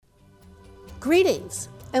Greetings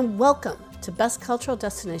and welcome to Best Cultural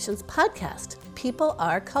Destinations podcast, People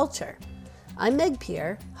Are Culture. I'm Meg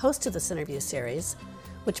Peer, host of this interview series,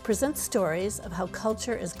 which presents stories of how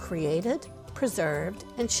culture is created, preserved,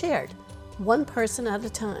 and shared, one person at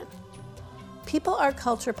a time. People Are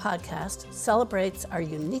Culture podcast celebrates our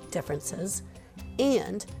unique differences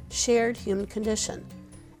and shared human condition,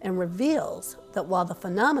 and reveals that while the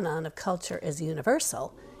phenomenon of culture is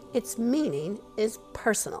universal, its meaning is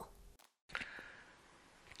personal.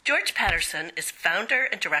 George Patterson is founder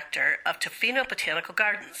and director of Tofino Botanical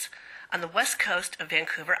Gardens on the west coast of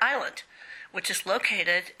Vancouver Island, which is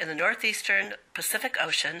located in the northeastern Pacific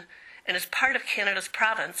Ocean and is part of Canada's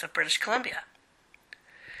province of British Columbia.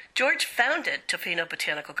 George founded Tofino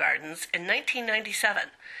Botanical Gardens in 1997,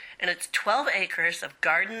 and its 12 acres of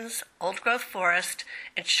gardens, old-growth forest,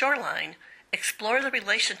 and shoreline explore the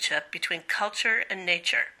relationship between culture and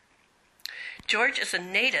nature. George is a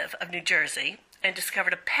native of New Jersey and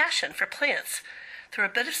discovered a passion for plants through a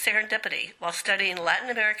bit of serendipity while studying Latin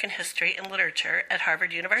American history and literature at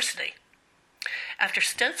Harvard University. After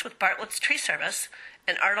stints with Bartlett's Tree Service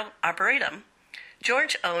and Arnold Arboretum,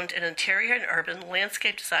 George owned an interior and urban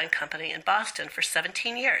landscape design company in Boston for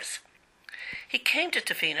 17 years. He came to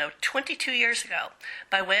Tofino 22 years ago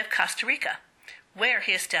by way of Costa Rica, where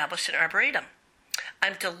he established an arboretum.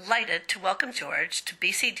 I'm delighted to welcome George to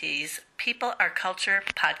BCD's People Are Culture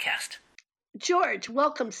podcast. George,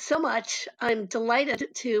 welcome so much. I'm delighted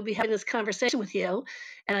to be having this conversation with you,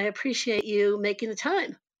 and I appreciate you making the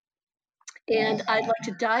time. And I'd like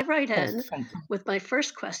to dive right in with my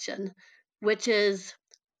first question, which is,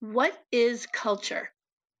 what is culture?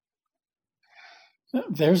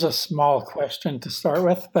 There's a small question to start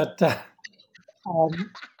with, but, a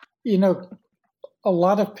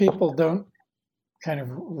lot of people don't kind of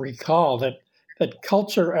recall that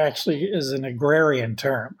culture actually is an agrarian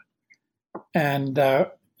term. And,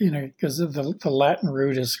 because the Latin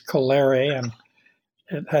root is colere, and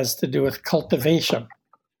it has to do with cultivation,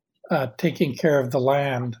 taking care of the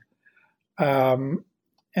land. And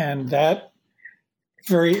that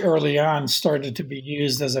very early on started to be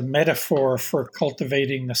used as a metaphor for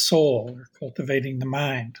cultivating the soul or cultivating the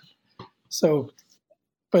mind. So,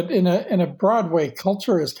 but in a broad way,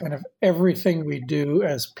 culture is kind of everything we do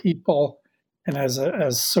as people and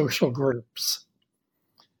as social groups.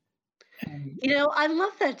 I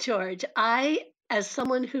love that, George. As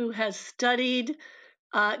someone who has studied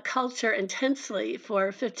culture intensely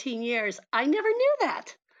for 15 years, I never knew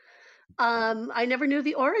that. I never knew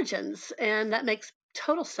the origins, and that makes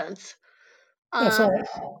total sense. All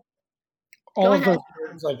of those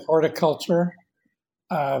words like horticulture,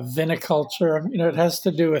 viniculture, it has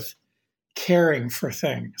to do with caring for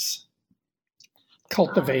things,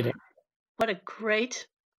 cultivating. What a great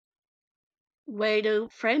way to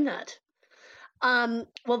frame that.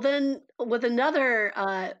 Well, then, with another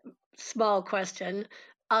small question,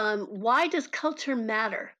 why does culture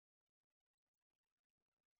matter?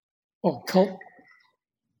 Well,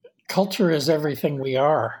 culture is everything we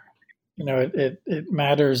are. It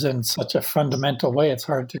matters in such a fundamental way. It's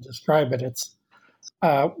hard to describe it. It's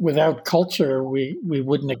without culture, we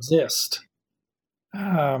wouldn't exist.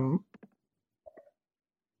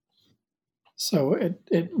 So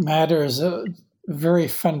it matters very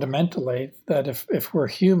fundamentally that if we're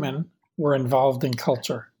human, we're involved in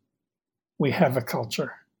culture. We have a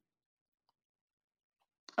culture.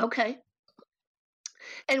 Okay.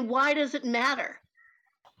 And why does it matter?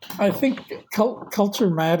 I think culture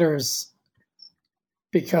matters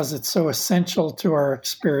because it's so essential to our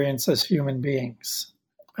experience as human beings.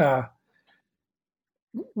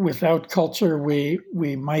 Without culture, we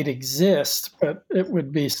might exist, but it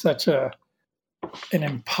would be such an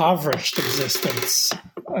impoverished existence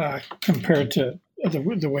compared to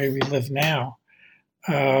the way we live now.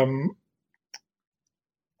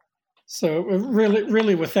 So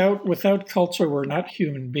really, without culture, we're not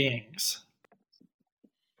human beings.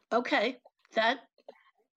 Okay, that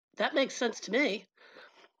makes sense to me.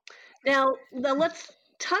 Now let's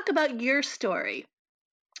talk about your story,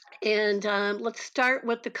 and let's start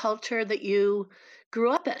with the culture that you grew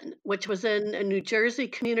up in, which was in a New Jersey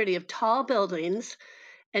community of tall buildings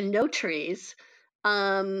and no trees.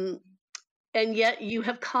 And yet you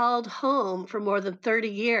have called home for more than 30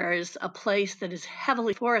 years a place that is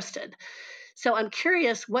heavily forested. So I'm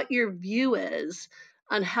curious what your view is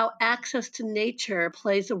on how access to nature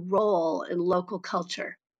plays a role in local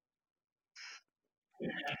culture.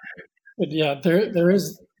 But yeah, there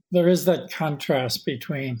is that contrast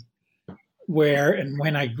between where and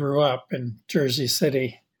when I grew up in Jersey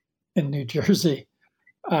City, in New Jersey,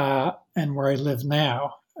 and where I live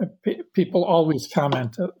now. People always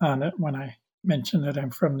comment on it when I mention that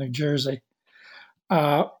I'm from New Jersey.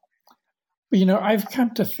 But, I've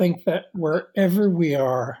come to think that wherever we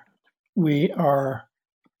are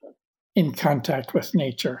in contact with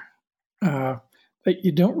nature. That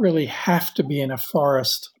you don't really have to be in a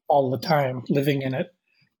forest all the time, living in it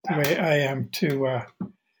the way I am to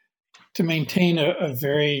maintain a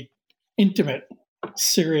very intimate,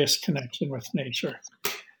 serious connection with nature.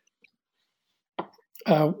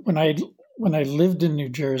 When I lived in New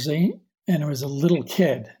Jersey and I was a little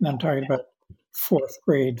kid, and I'm talking about fourth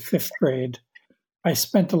grade, fifth grade, I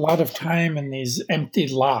spent a lot of time in these empty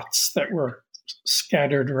lots that were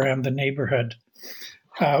scattered around the neighborhood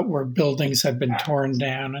where buildings had been torn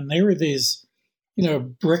down. And they were these,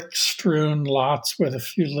 brick strewn lots with a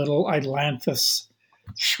few little ailanthus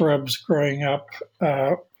shrubs growing up,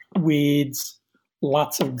 weeds,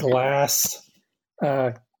 lots of glass.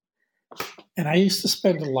 And I used to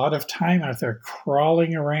spend a lot of time out there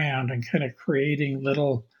crawling around and kind of creating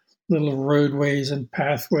little roadways and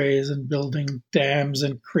pathways and building dams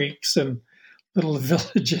and creeks and little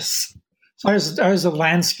villages. So I was a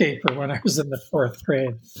landscaper when I was in the fourth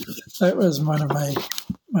grade. That was one of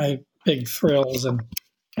my big thrills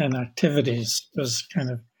and activities, was kind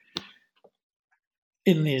of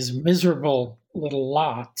in these miserable little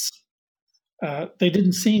lots. They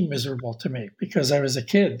didn't seem miserable to me because I was a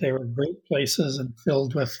kid. They were great places and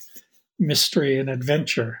filled with mystery and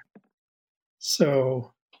adventure.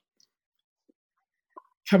 So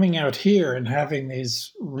coming out here and having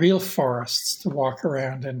these real forests to walk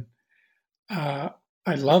around in,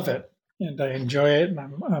 I love it and I enjoy it, and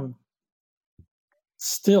I'm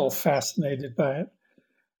still fascinated by it.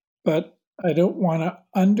 But I don't want to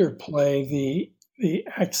underplay the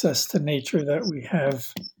access to nature that we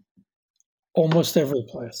have almost every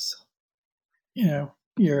place. If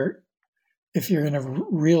you're in a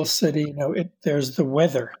real city, there's the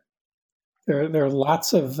weather. There are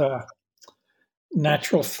lots of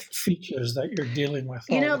natural features that you're dealing with.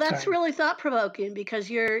 That's time. Really thought provoking, because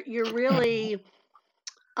you're really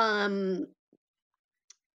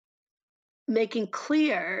making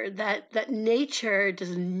clear that nature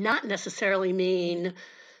does not necessarily mean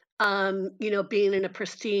being in a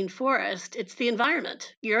pristine forest. It's the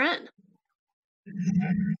environment you're in.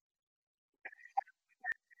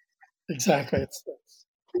 Exactly.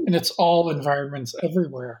 It's all environments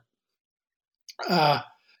everywhere.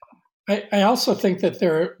 I also think that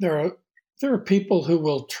there are people who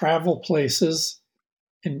will travel places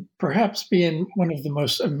and perhaps be in one of the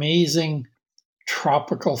most amazing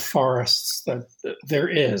tropical forests that there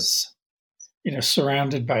is,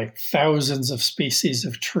 surrounded by thousands of species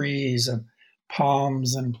of trees and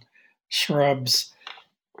palms and shrubs,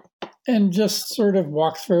 and just sort of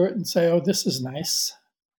walk through it and say, oh, this is nice.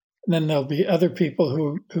 And then there'll be other people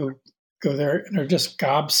who go there and are just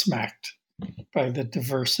gobsmacked by the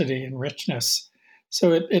diversity and richness.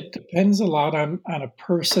 So it depends a lot on a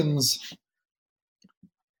person's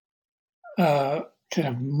kind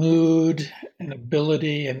of mood and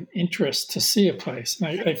ability and interest to see a place.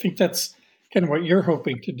 And I think that's kind of what you're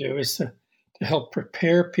hoping to do, is to help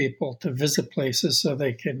prepare people to visit places so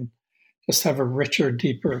they can just have a richer,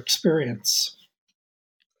 deeper experience.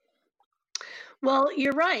 Well,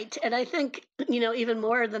 you're right. And I think, even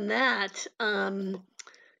more than that, I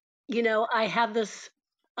have this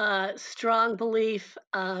strong belief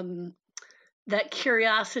that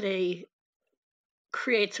curiosity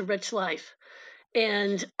creates a rich life.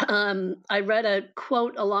 And I read a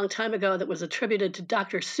quote a long time ago that was attributed to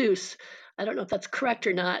Dr. Seuss. I don't know if that's correct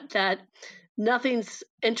or not, that nothing's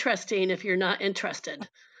interesting if you're not interested.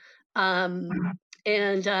 And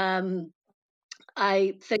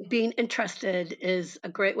I think being interested is a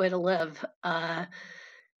great way to live.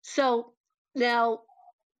 So now,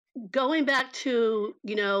 going back to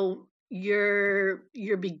your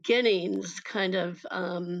beginnings, kind of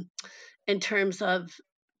in terms of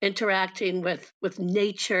interacting with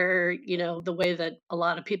nature, the way that a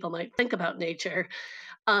lot of people might think about nature.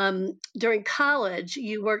 During college,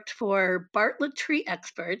 you worked for Bartlett Tree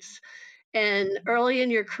Experts, and early in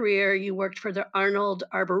your career, you worked for the Arnold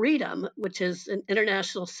Arboretum, which is an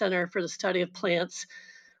international center for the study of plants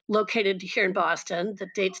located here in Boston,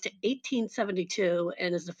 that dates to 1872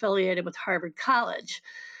 and is affiliated with Harvard College.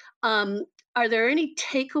 Are there any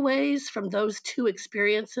takeaways from those two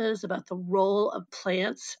experiences about the role of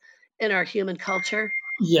plants in our human culture?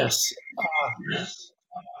 Yes.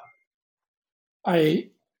 I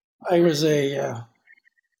was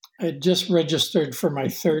I had just registered for my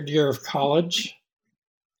third year of college,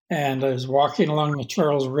 and I was walking along the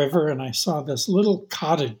Charles River, and I saw this little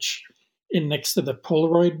cottage in next to the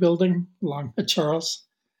Polaroid building along the Charles.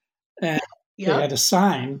 And they had a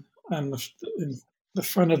sign on in the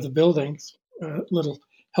front of the buildings, a little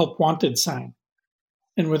help wanted sign.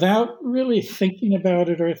 And without really thinking about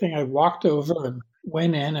it or anything, I walked over and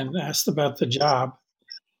went in and asked about the job,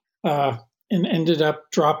 and ended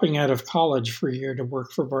up dropping out of college for a year to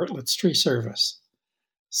work for Bartlett's Tree Service.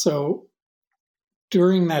 So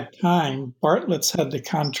during that time, Bartlett's had the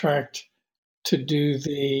contract to do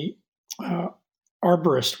the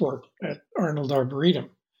arborist work at Arnold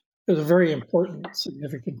Arboretum. It was a very important,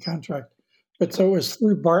 significant contract. But so it was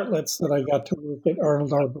through Bartlett's that I got to work at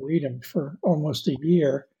Arnold Arboretum for almost a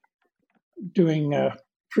year doing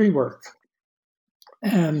tree work.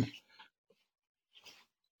 And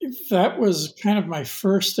that was kind of my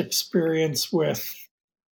first experience with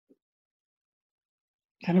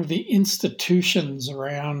kind of the institutions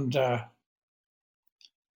around the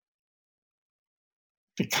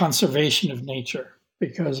conservation of nature,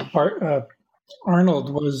 because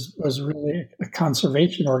Arnold was really a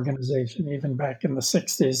conservation organization even back in the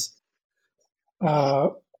 60s.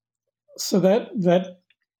 So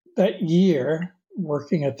that year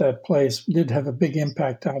working at that place did have a big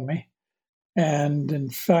impact on me. And in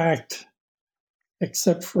fact,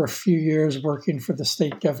 except for a few years working for the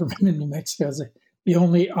state government in New Mexico, the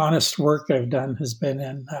only honest work I've done has been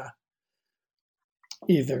in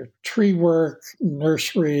either tree work,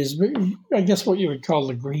 nurseries, I guess what you would call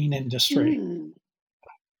the green industry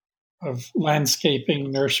of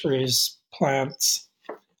landscaping, nurseries, plants.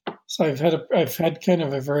 So I've had kind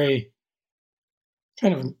of a very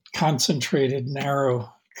kind of concentrated,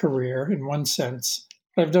 narrow career in one sense.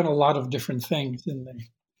 But I've done a lot of different things in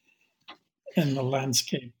the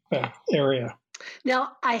landscape area.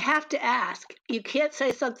 Now, I have to ask, you can't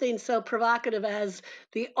say something so provocative as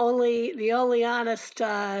the only honest,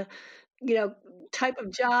 type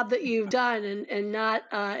of job that you've done and not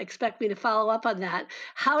expect me to follow up on that.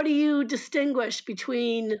 How do you distinguish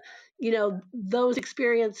between, those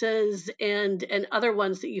experiences and other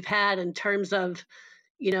ones that you've had in terms of,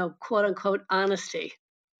 quote unquote, honesty?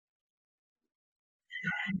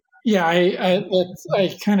 Yeah, I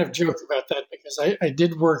kind of joke about that because I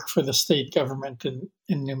did work for the state government in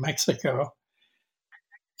New Mexico,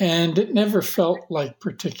 and it never felt like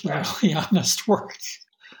particularly honest work.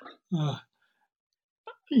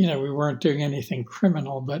 We weren't doing anything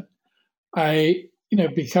criminal, but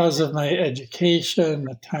because of my education,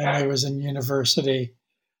 the time I was in university,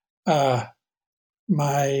 my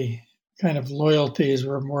kind of loyalties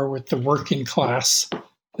were more with the working class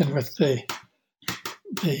than with the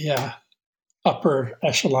upper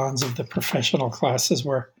echelons of the professional classes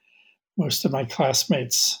where most of my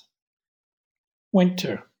classmates went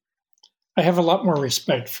to. I have a lot more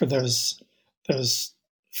respect for those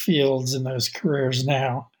fields and those careers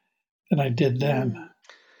now than I did then.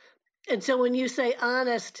 And so when you say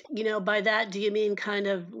honest, by that, do you mean kind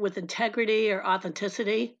of with integrity or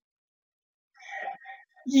authenticity?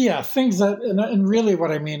 Yeah, things that, and really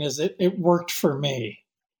what I mean is it worked for me.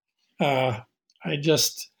 I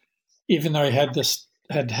just, even though I had this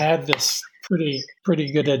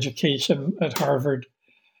pretty good education at Harvard,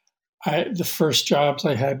 the first jobs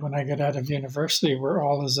I had when I got out of university were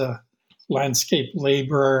all as a landscape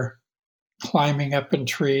laborer, climbing up in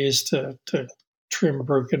trees to trim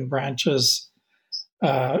broken branches.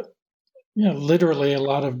 Literally a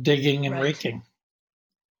lot of digging and raking,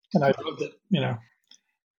 and I loved it.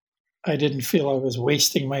 I didn't feel I was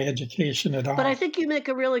wasting my education at all. But I think you make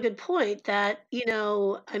a really good point that,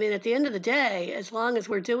 at the end of the day, as long as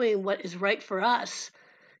we're doing what is right for us,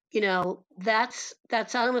 that's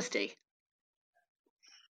honesty.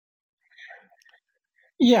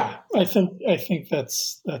 Yeah, I think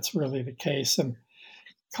that's really the case, and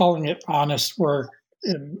calling it honest work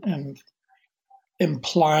and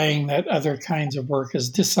implying that other kinds of work is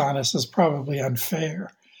dishonest is probably unfair.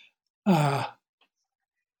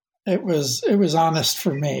 It was honest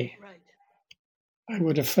for me. Right. I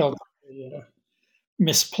would have felt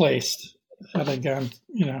misplaced had I gone,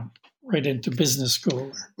 right into business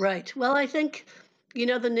school. Right. Well, I think,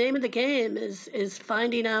 the name of the game is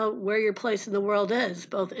finding out where your place in the world is,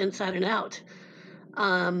 both inside and out.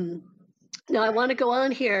 Now, I want to go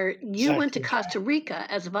on here. You went to Costa Rica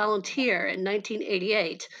as a volunteer in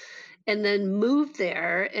 1988 and then moved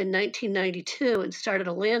there in 1992 and started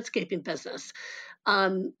a landscaping business.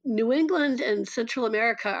 New England and Central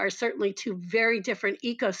America are certainly two very different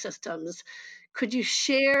ecosystems. Could you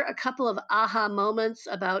share a couple of aha moments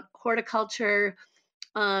about horticulture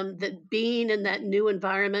that being in that new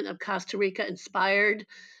environment of Costa Rica inspired,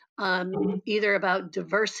 either about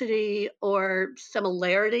diversity or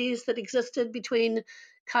similarities that existed between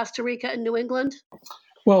Costa Rica and New England?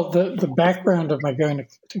 Well, the background of my going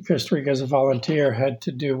to Costa Rica as a volunteer had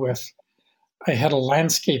to do with I had a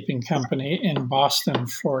landscaping company in Boston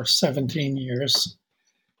for 17 years.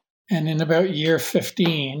 And in about year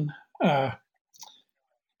 15,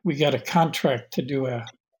 we got a contract to do a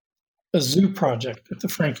zoo project at the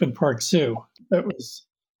Franklin Park Zoo that was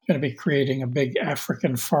going to be creating a big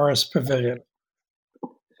African forest pavilion.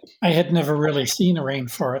 I had never really seen a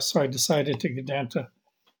rainforest, so I decided to go down to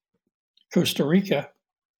Costa Rica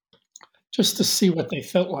just to see what they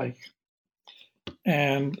felt like.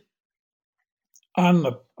 And on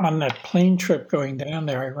that plane trip going down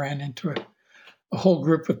there, I ran into a whole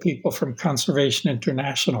group of people from Conservation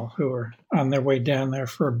International who were on their way down there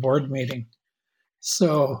for a board meeting.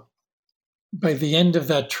 So by the end of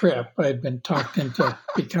that trip, I had been talked into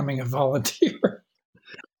becoming a volunteer.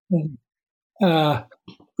 And, yeah,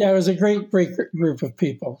 it was a great group of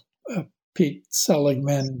people. Pete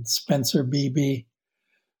Seligman, Spencer Beebe,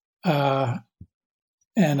 and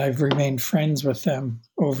I've remained friends with them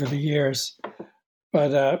over the years.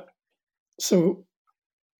 But so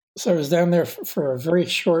I was down there for a very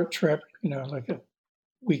short trip, like a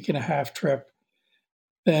week and a half trip.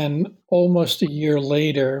 Then almost a year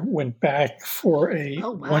later, went back for a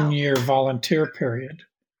 1-year volunteer period,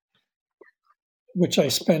 which I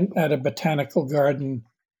spent at a botanical garden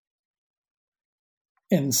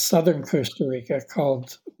in southern Costa Rica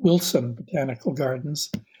called Wilson Botanical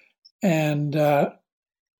Gardens. And that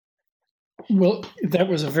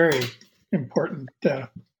was a very important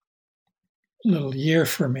little year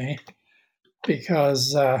for me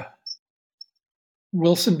because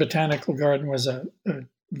Wilson Botanical Garden was a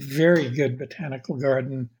very good botanical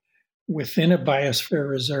garden within a biosphere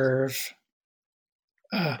reserve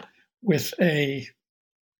with a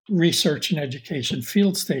research and education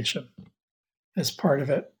field station as part of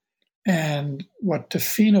it. And what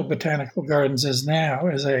Tofino Botanical Gardens is now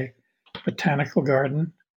is a botanical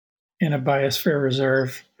garden in a biosphere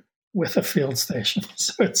reserve with a field station.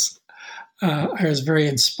 So I was very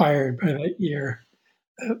inspired by that year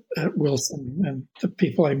at Wilson and the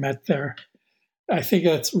people I met there. I think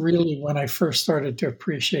that's really when I first started to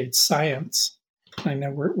appreciate science. I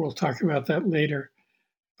know we'll talk about that later,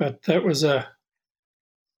 but that was a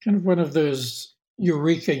kind of one of those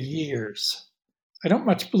eureka years. I don't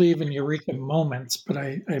much believe in eureka moments, but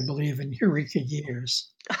I believe in eureka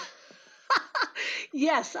years.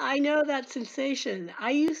 Yes, I know that sensation.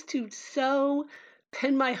 I used to so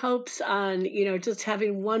pin my hopes on, just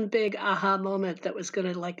having one big aha moment that was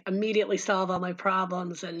going to like immediately solve all my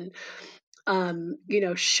problems and,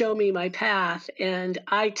 show me my path. And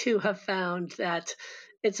I too have found that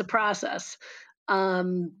it's a process.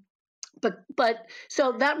 But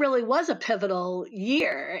so that really was a pivotal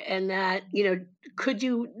year, and that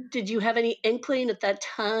did you have any inkling at that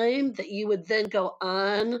time that you would then go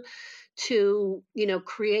on to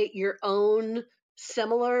create your own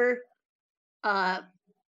similar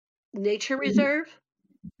nature reserve?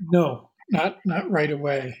 No, not right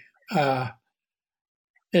away.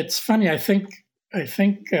 It's funny. I think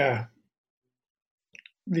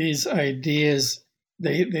these ideas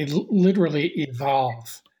they literally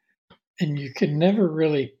evolve, and you can never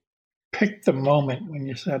really pick the moment when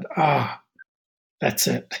you said, that's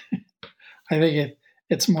it. I think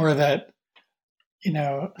it's more that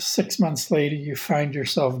 6 months later you find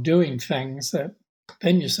yourself doing things that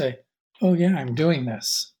then you say, oh yeah, I'm doing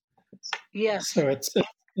this. Yes. So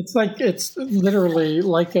it's literally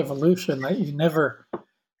like evolution, that you never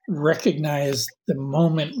recognize the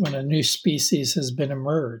moment when a new species has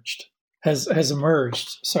emerged.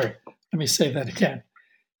 Sorry, let me say that again.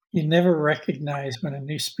 You never recognize when a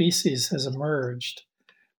new species has emerged.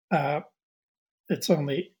 It's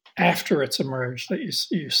only after it's emerged that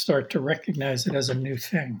you start to recognize it as a new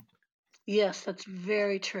thing. Yes, that's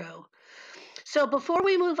very true. So before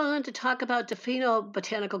we move on to talk about Tofino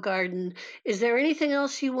Botanical Garden, is there anything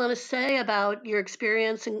else you want to say about your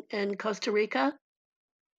experience in Costa Rica?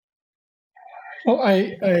 Well,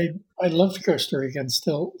 I loved Costa Rica and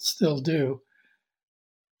still do.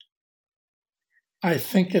 I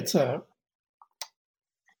think it's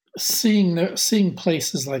seeing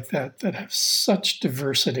places like that have such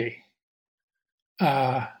diversity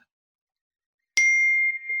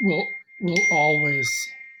will always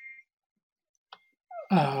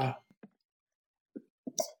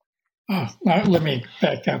let me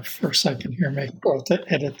back up for a second here. I'll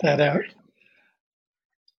edit that out.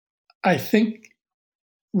 I think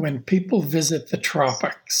when people visit the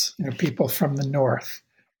tropics, people from the north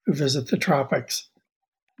who visit the tropics,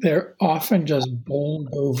 they're often just bowled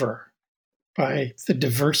over by the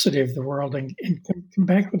diversity of the world and come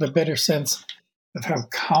back with a better sense of how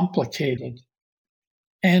complicated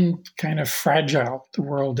and kind of fragile the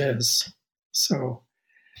world is. So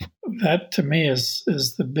that to me is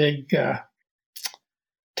the big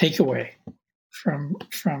takeaway from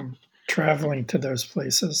traveling to those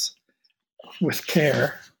places with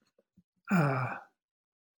care.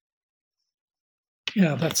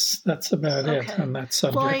 Yeah, that's about it Okay. on that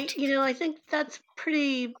Well, subject. I think that's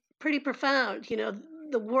pretty profound.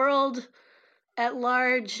 The world at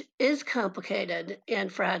large is complicated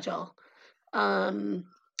and fragile. Um,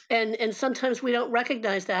 and sometimes we don't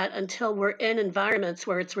recognize that until we're in environments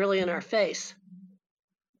where it's really in our face.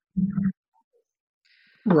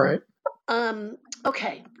 Right.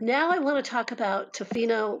 Okay, now I want to talk about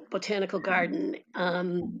Tofino Botanical Garden,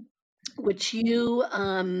 which you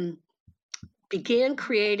began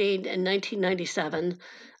creating in 1997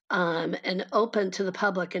 and opened to the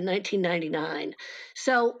public in 1999.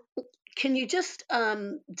 So, can you just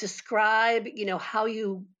describe, how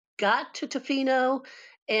you got to Tofino,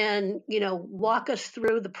 and walk us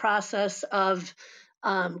through the process of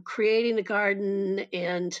creating the garden,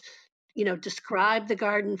 and describe the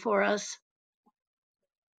garden for us?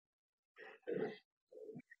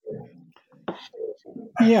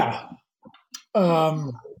 Yeah.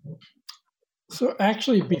 Um, so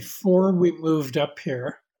actually, before we moved up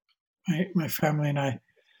here, my family and I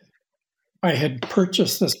had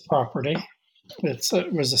purchased this property.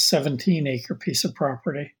 It was a 17-acre piece of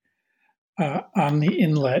property on the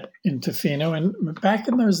inlet in Tofino. And back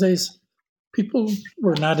in those days, people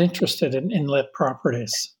were not interested in inlet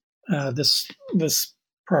properties. This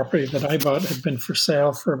property that I bought had been for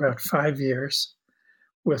sale for about 5 years,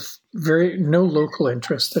 with no local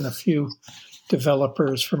interest, and a few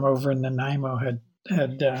developers from over in Nanaimo had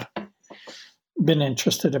been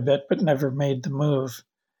interested a bit, but never made the move.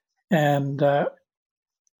 And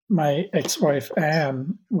my ex-wife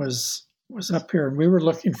Anne was up here, and we were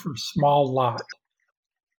looking for a small lot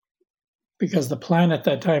because the plan at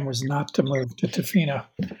that time was not to move to Tofino.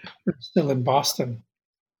 We're still in Boston,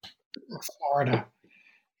 Florida,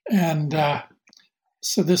 and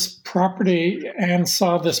so this property, Anne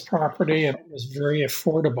saw this property, and it was very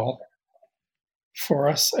affordable for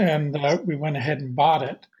us, and we went ahead and bought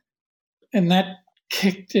it. And that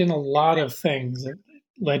kicked in a lot of things. It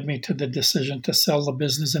led me to the decision to sell the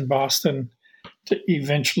business in Boston, to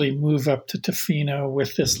eventually move up to Tofino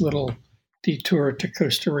with this little detour to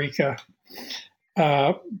Costa Rica.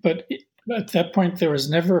 But at that point, there was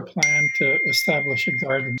never a plan to establish a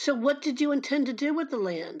garden. So, what did you intend to do with the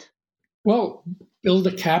land? Well, build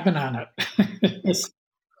a cabin on it. It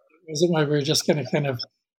wasn't like we were just going to kind of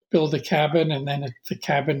build a cabin, and then the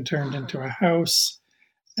cabin turned into a house,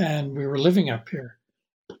 and we were living up here.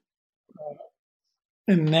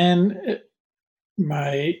 And then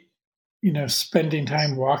my, spending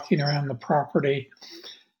time walking around the property.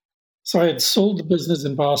 So I had sold the business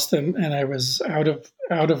in Boston, and I was out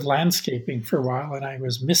of landscaping for a while, and I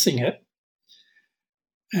was missing it,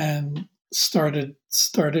 and started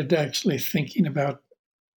actually thinking about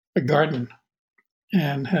a garden,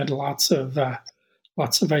 and had lots of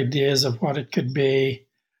ideas of what it could be.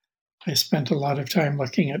 I spent a lot of time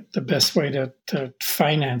looking at the best way to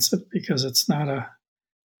finance it, because it's not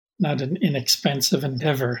an inexpensive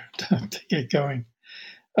endeavor to get going.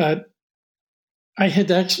 I had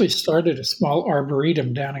actually started a small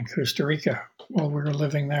arboretum down in Costa Rica while we were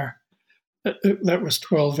living there. That was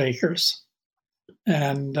 12 acres.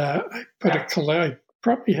 And I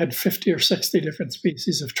probably had 50 or 60 different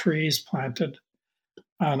species of trees planted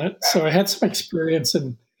on it. So I had some experience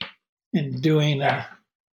in doing a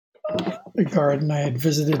garden. I had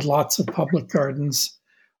visited lots of public gardens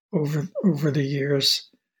over the years,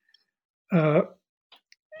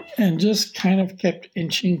 and just kind of kept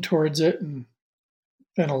inching towards it. And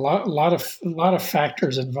then a lot of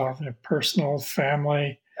factors involved: personal,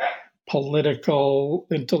 family, political,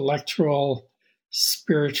 intellectual,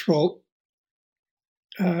 spiritual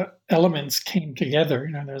elements came together.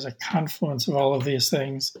 There's a confluence of all of these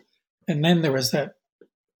things, and then there was that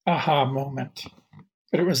aha moment.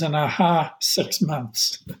 But it was an aha 6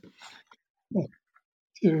 months.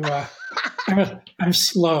 I'm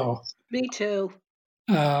slow. Me too.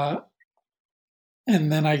 And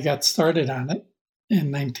then I got started on it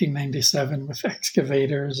in 1997 with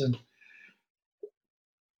excavators, and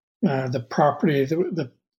the property.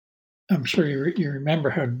 I'm sure you remember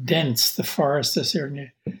how dense the forest is here,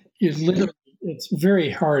 and you literally, it's very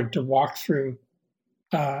hard to walk through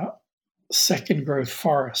second growth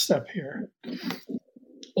forest up here.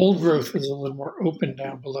 Old growth was a little more open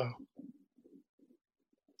down below,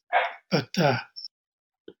 but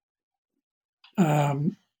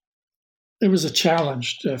it was a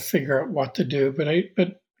challenge to figure out what to do.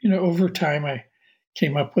 But over time, I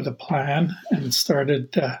came up with a plan and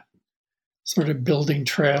started sort of building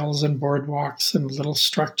trails and boardwalks and little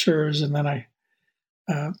structures. And then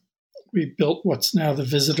we built what's now the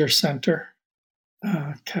visitor center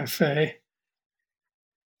cafe.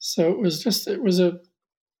 So it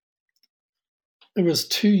was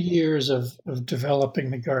 2 years of developing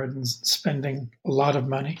the gardens, spending a lot of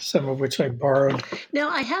money, some of which I borrowed. Now,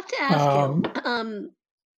 I have to ask you,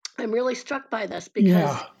 I'm really struck by this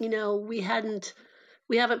because, we haven't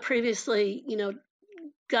previously,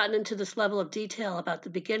 gotten into this level of detail about the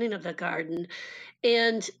beginning of the garden.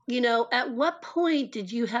 And, at what point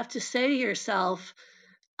did you have to say to yourself,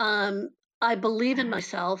 I believe in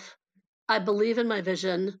myself, I believe in my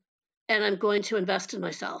vision, and I'm going to invest in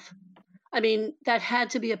myself? I mean, that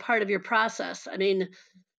had to be a part of your process. I mean,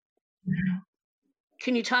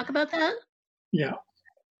 can you talk about that? Yeah.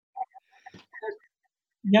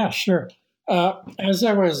 Yeah, sure. As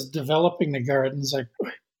I was developing the gardens, I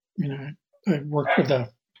worked with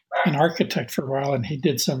an architect for a while, and he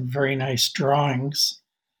did some very nice drawings,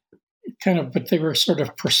 but they were sort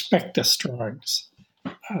of prospectus drawings,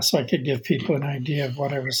 so I could give people an idea of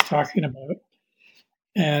what I was talking about.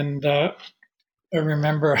 And I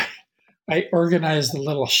remember I organized a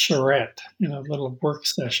little charrette, a little work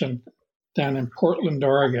session down in Portland,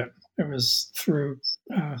 Oregon. It was through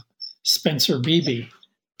Spencer Beebe,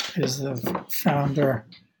 is the founder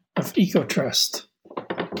of EcoTrust.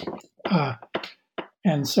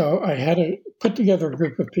 And so I had to put together a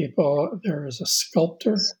group of people. There was a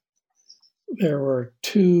sculptor. There were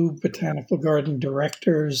 2 botanical garden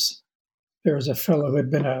directors. There was a fellow who had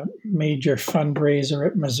been a major fundraiser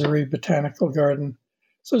at Missouri Botanical Garden.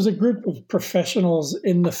 So it was a group of professionals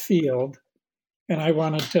in the field, and I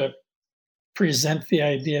wanted to present the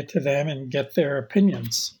idea to them and get their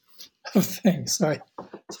opinions of things. So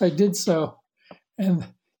I did so, and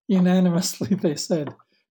unanimously they said,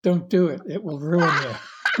 "Don't do it. It will ruin you."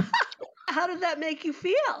 How did that make you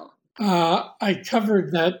feel? I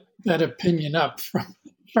covered that opinion up from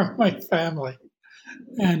my family,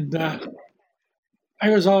 and I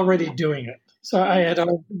was already doing it. So I had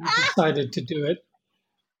already decided to do it,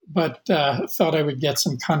 but thought I would get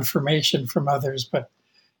some confirmation from others, but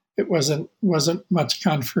it wasn't much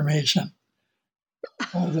confirmation.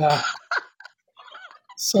 But,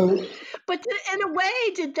 but in a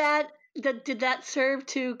way, did that serve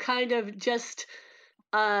to kind of just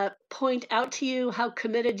point out to you how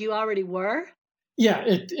committed you already were? Yeah,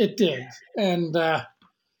 it did. And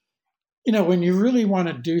when you really want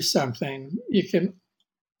to do something, you can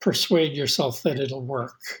persuade yourself that it'll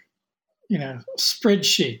work.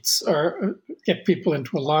 Spreadsheets get people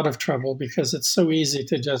into a lot of trouble because it's so easy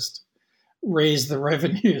to just raise the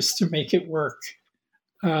revenues to make it work.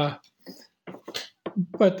 But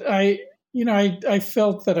I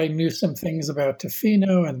felt that I knew some things about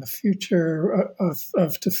Tofino and the future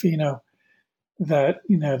of Tofino, that,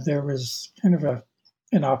 there was kind of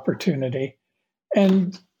an opportunity,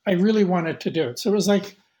 and I really wanted to do it. So it was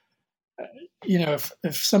like,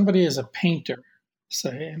 if somebody is a painter,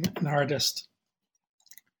 say an artist,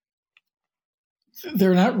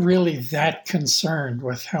 they're not really that concerned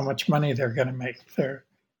with how much money they're going to make.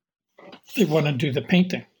 They want to do the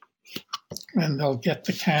painting, and they'll get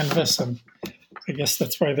the canvas, and I guess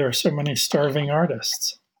that's why there are so many starving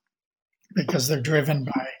artists, because they're driven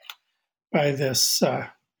by this.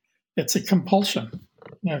 It's a compulsion.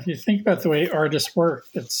 Now, if you think about the way artists work,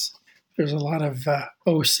 there's a lot of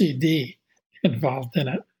OCD involved in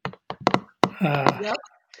it. Yep.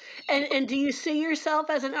 And do you see yourself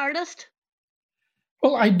as an artist?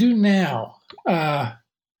 Well, I do now. The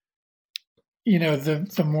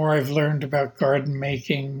more I've learned about garden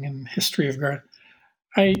making and history of garden,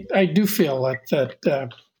 I do feel like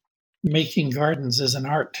that making gardens is an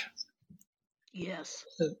art. Yes.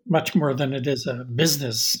 Much more than it is a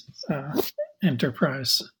business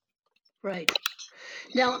enterprise. Right.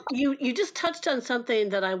 Now, you just touched on something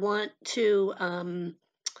that I want to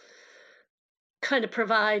kind of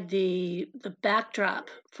provide the backdrop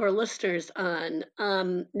for listeners on.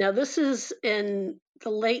 Now, this is in the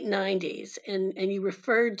late 90s, and you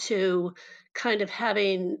referred to kind of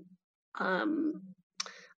having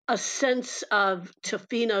a sense of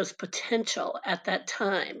Tofino's potential at that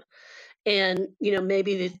time. And,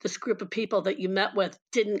 maybe this group of people that you met with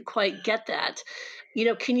didn't quite get that.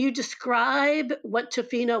 Can you describe what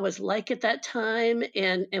Tofino was like at that time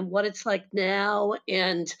and what it's like now?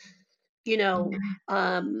 And,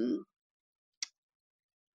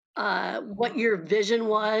 what your vision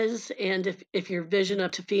was, and if your vision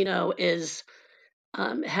of Tofino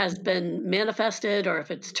has been manifested, or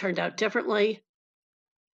if it's turned out differently?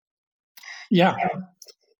 Yeah.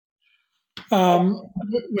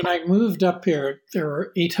 When I moved up here, there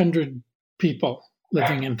were 800 people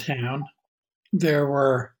living in town. There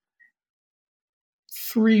were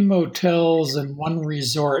 3 motels and 1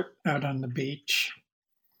 resort out on the beach.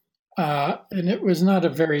 And it was not a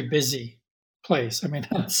very busy place. I mean,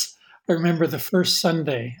 I remember the first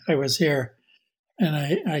Sunday I was here, and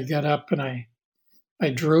I got up and I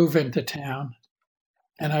drove into town,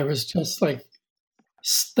 and I was just like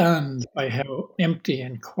stunned by how empty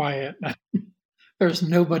and quiet. There's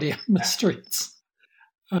nobody on the streets.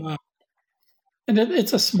 And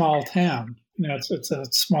it's a small town. It's a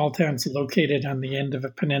small town. It's located on the end of a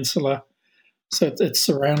peninsula. So it's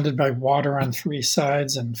surrounded by water on 3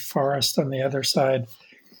 sides and forest on the other side.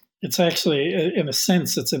 It's actually, in a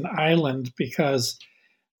sense, it's an island because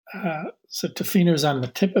so Tofino's on the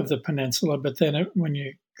tip of the peninsula, but then when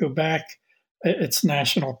you go back, it's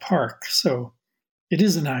national park. So it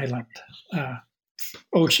is an island,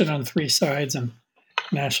 ocean on 3 sides and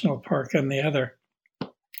national park on the other.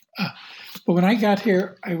 But when I got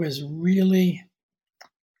here, I was really,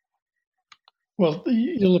 well,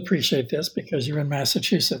 you'll appreciate this because you're in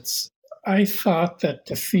Massachusetts. I thought that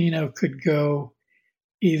Tofino could go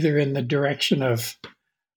either in the direction of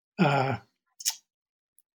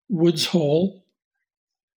Woods Hole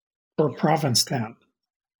or Provincetown.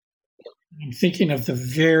 I'm thinking of the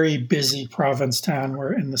very busy Provincetown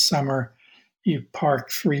where in the summer you park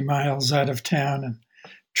 3 miles out of town and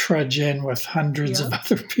trudge in with hundreds of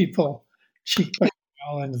other people, cheek by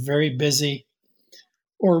jowl, and very busy.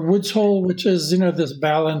 Or Woods Hole, which is, this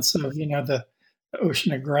balance of, the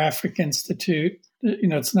Oceanographic Institute.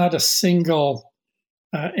 It's not a single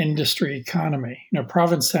industry economy.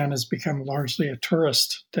 Provincetown has become largely a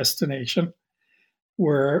tourist destination,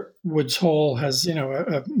 where Woods Hole has,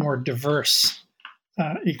 a more diverse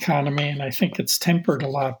economy. And I think it's tempered a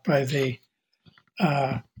lot by the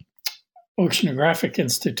Oceanographic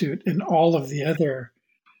Institute and all of the other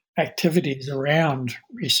activities around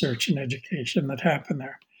research and education that happen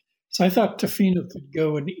there. So I thought Tofino could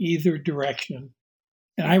go in either direction,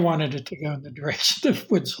 and I wanted it to go in the direction of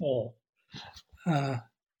Woods Hole. And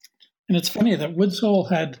it's funny that Woods Hole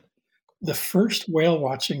had the first whale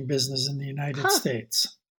watching business in the United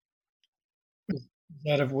States,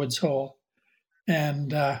 that of Woods Hole.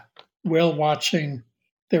 And whale watching,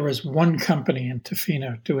 there was 1 company in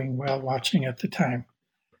Tofino doing whale watching at the time.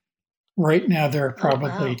 Right now, there are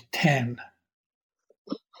probably 10.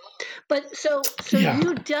 But so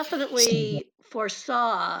you definitely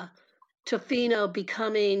foresaw Tofino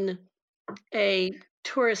becoming a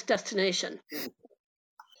tourist destination.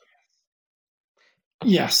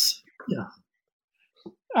 Yes. Yeah.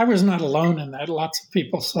 I was not alone in that. Lots of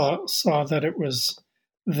people saw that it was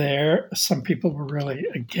there. Some people were really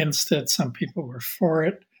against it. Some people were for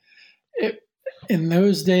it. In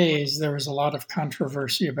those days, there was a lot of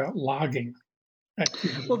controversy about logging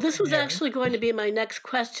activity. Well, this was actually going to be my next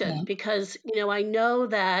question because, I know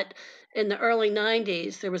that in the early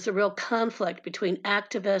 90s, there was a real conflict between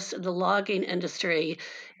activists and the logging industry,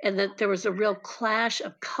 and that there was a real clash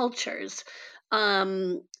of cultures.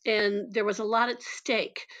 And there was a lot at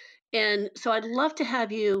stake. And so I'd love to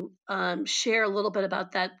have you share a little bit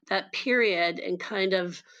about that period and kind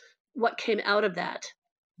of what came out of that.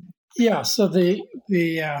 Yeah, so the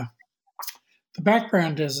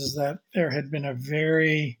background is that there had been a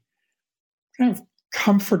very kind of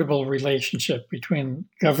comfortable relationship between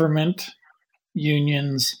government,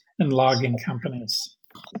 unions, and logging companies.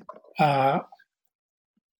 And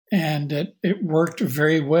it worked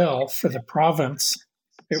very well for the province.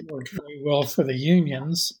 It worked very well for the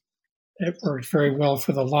unions. It worked very well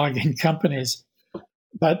for the logging companies.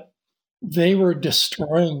 But they were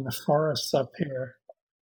destroying the forests up here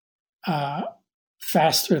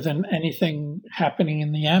faster than anything happening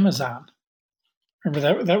in the Amazon.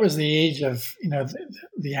 Remember that was the age of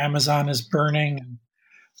the Amazon is burning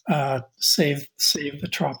and save the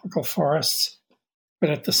tropical forests, but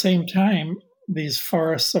at the same time these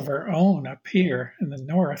forests of our own up here in the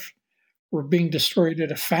north were being destroyed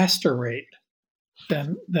at a faster rate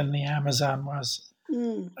than the Amazon was.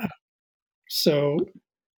 So.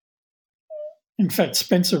 In fact,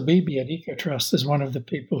 Spencer Beebe at EcoTrust is one of the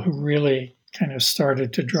people who really kind of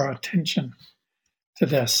started to draw attention to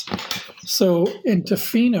this. So in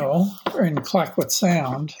Tofino, or in Clayoquot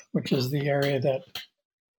Sound, which is the area that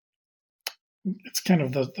it's kind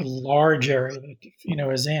of the large area that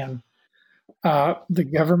Tofino is in, the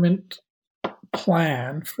government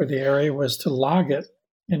plan for the area was to log it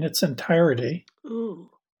in its entirety. Ooh.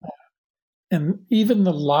 And even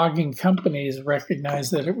the logging companies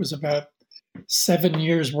recognized that it was about 7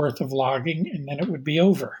 years worth of logging, and then it would be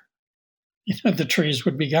over. The trees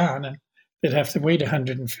would be gone, and they'd have to wait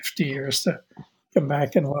 150 years to come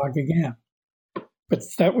back and log again. But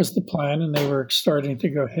that was the plan, and they were starting to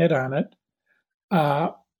go ahead on it.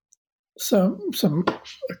 A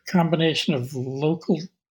combination of local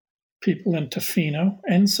people in Tofino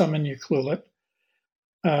and some in Ucluelet,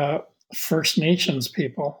 First Nations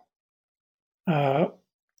people,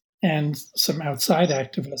 and some outside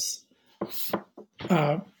activists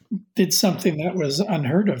did something that was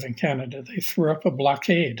unheard of in Canada. They threw up a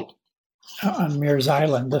blockade on Mears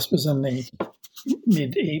Island. This was in the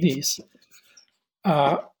mid-'80s.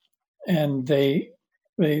 And they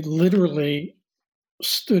literally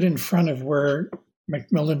stood in front of where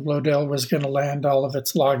McMillan Bloedel was going to land all of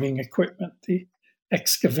its logging equipment, the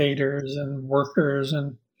excavators and workers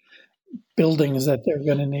and buildings that they're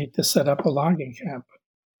going to need to set up a logging camp.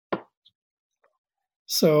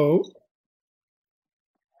 So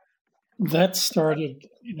that started,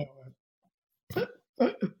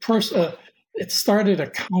 it started a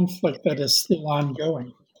conflict that is still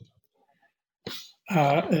ongoing.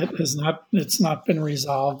 It's not been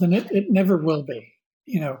resolved, and it never will be.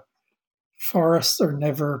 Forests are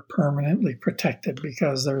never permanently protected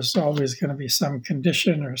because there's always going to be some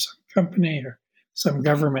condition or some company or some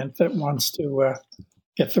government that wants to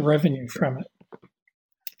get the revenue from it.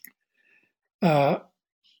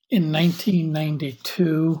 In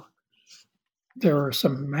 1992, there were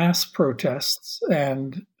some mass protests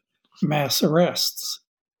and mass arrests.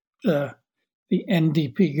 The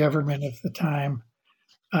NDP government at the time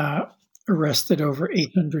arrested over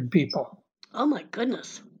 800 people. Oh my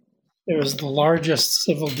goodness. It was the largest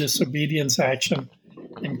civil disobedience action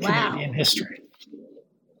in Canadian history.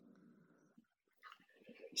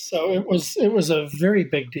 So it was a very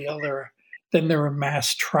big deal. There were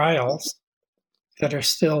mass trials that are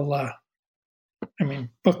still,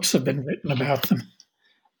 books have been written about them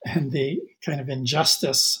and the kind of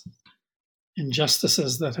injustices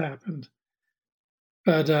that happened.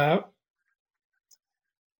 But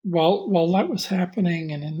while that was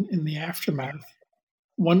happening and in the aftermath,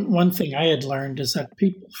 one thing I had learned is that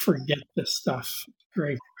people forget this stuff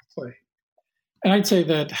very quickly. And I'd say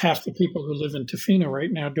that half the people who live in Tofino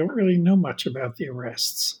right now don't really know much about the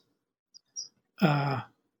arrests.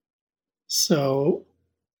 So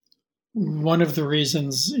one of the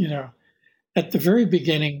reasons, at the very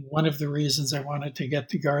beginning, one of the reasons I wanted to get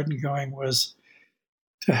the garden going was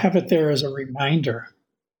to have it there as a reminder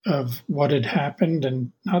of what had happened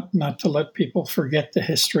and not to let people forget the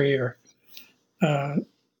history or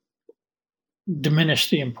diminish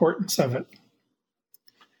the importance of it.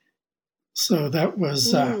 So that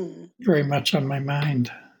was very much on my mind.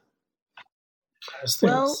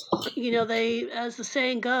 Well, as the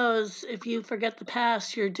saying goes, if you forget the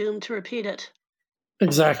past, you're doomed to repeat it.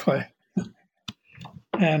 Exactly.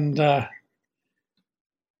 And,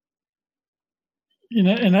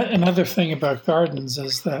 another thing about gardens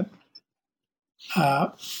is that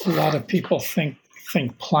a lot of people think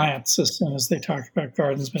plants as soon as they talk about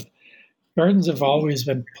gardens, but gardens have always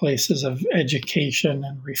been places of education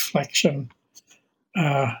and reflection.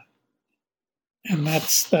 And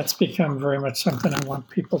that's become very much something I want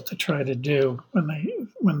people to try to do when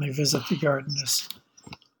they visit the garden is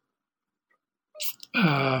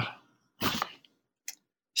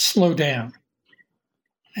slow down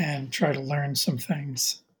and try to learn some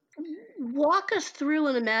things. Walk us through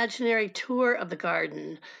an imaginary tour of the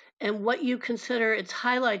garden and what you consider its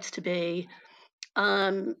highlights to be,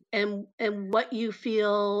 and what you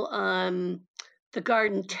feel the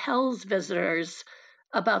garden tells visitors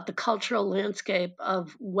about the cultural landscape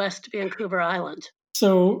of West Vancouver Island.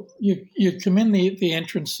 So you come in the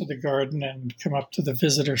entrance to the garden and come up to the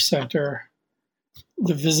visitor center.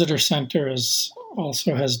 The visitor center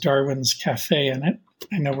also has Darwin's Cafe in it.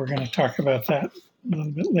 I know we're going to talk about that a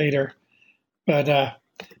little bit later. But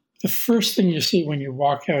the first thing you see when you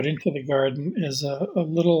walk out into the garden is a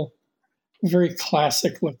little, very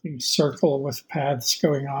classic-looking circle with paths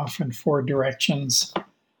going off in 4 directions.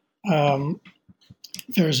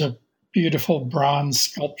 There's a beautiful bronze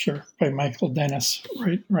sculpture by Michael Dennis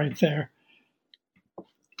right there.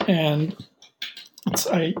 And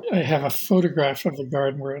I have a photograph of the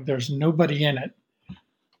garden where there's nobody in it.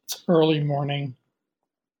 It's early morning,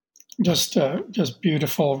 just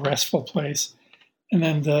beautiful, restful place. And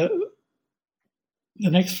then the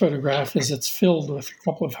next photograph is it's filled with a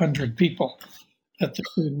couple of hundred people at the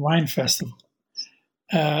Food and Wine Festival.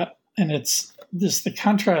 And the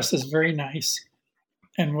contrast is very nice.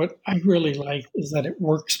 And what I really like is that it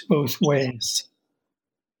works both ways.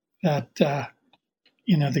 That,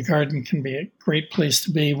 the garden can be a great place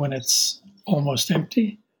to be when it's almost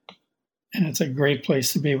empty, and it's a great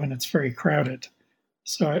place to be when it's very crowded.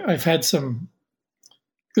 So I've had some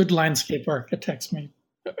good landscape architects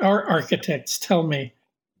tell me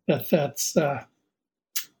that that's a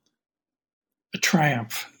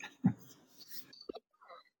triumph.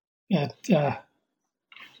 That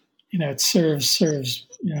it serves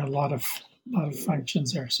a lot of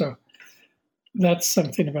functions there. So that's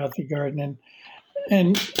something about the garden,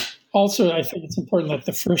 and also I think it's important that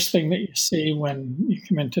the first thing that you see when you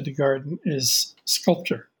come into the garden is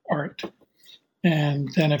sculpture, art, and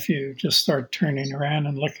then if you just start turning around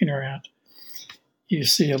and looking around, you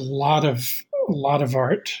see a lot of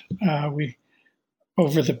art. We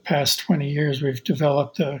over the past 20 years we've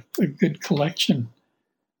developed a good collection.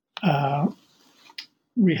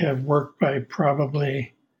 We have work by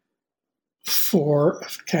probably 4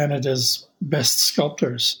 of Canada's best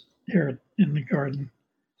sculptors here in the garden.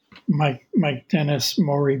 Mike Dennis,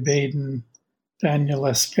 Maury Baden, Daniel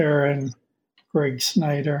Escarin, Greg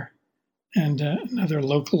Snyder, and another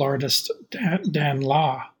local artist, Dan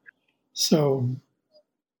Law. So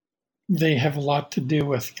they have a lot to do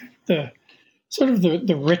with the sort of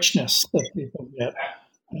the richness that people get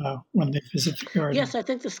when they visit the garden. Yes, I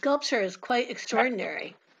think the sculpture is quite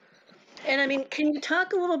extraordinary. And I mean, can you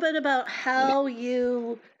talk a little bit about how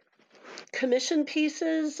you commission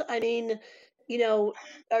pieces? I mean,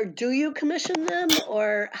 or do you commission them,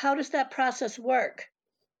 or how does that process work?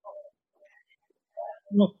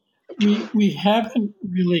 Well, we haven't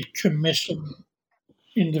really commissioned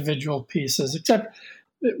individual pieces, except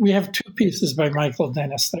that we have 2 pieces by Michael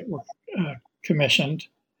Dennis that were commissioned.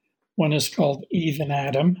 One is called Eve and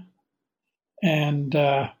Adam, and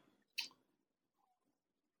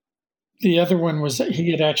the other one was that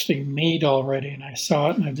he had actually made already, and I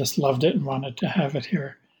saw it and I just loved it and wanted to have it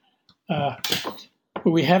here. But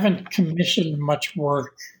we haven't commissioned much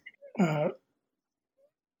work that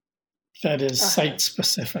is site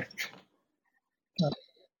specific.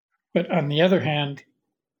 But on the other hand,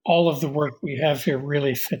 all of the work we have here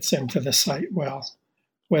really fits into the site well,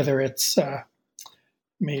 whether it's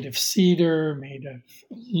made of cedar, made of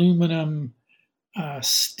aluminum,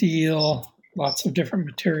 steel, lots of different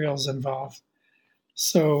materials involved.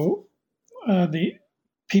 So the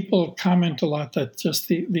people comment a lot that just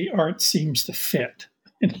the art seems to fit.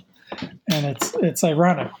 And it's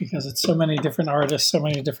ironic because it's so many different artists, so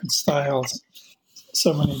many different styles,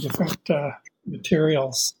 so many different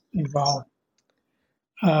materials involved.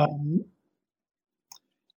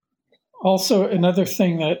 Also, another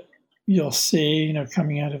thing that you'll see,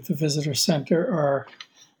 coming out of the visitor center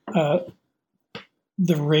are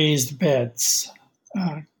the raised beds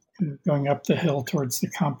going up the hill towards the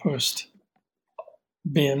compost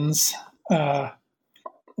bins. The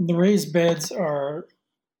raised beds are,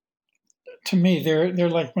 to me, they're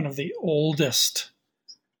like one of the oldest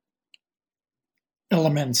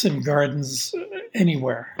elements in gardens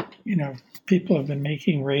anywhere. People have been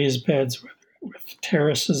making raised beds with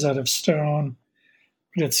terraces out of stone,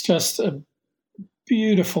 but it's just a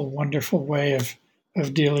beautiful, wonderful way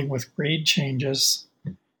of dealing with grade changes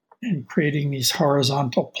and creating these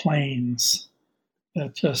horizontal planes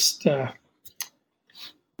that just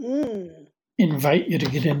invite you to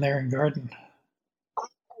get in there and garden.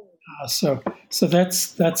 So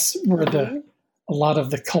that's where a lot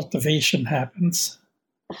of the cultivation happens.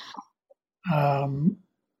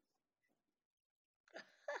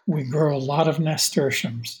 We grow a lot of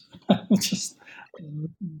nasturtiums. Just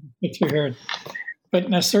what you heard. But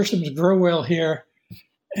nasturtiums grow well here,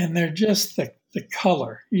 and they're just the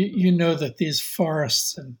color. You know that these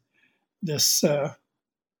forests and this the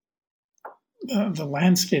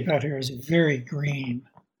landscape out here is very green.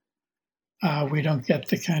 We don't get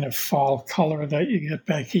the kind of fall color that you get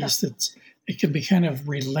back east. It can be kind of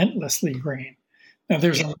relentlessly green. Now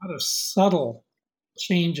there's a lot of subtle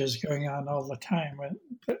changes going on all the time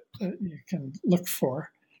that you can look for,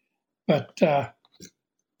 but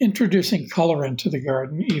introducing color into the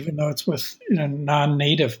garden, even though it's with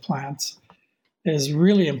non-native plants, is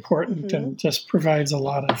really important and just provides a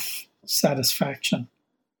lot of satisfaction.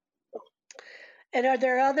 And are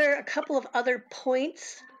there a couple of other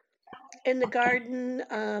points in the garden?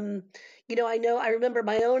 I remember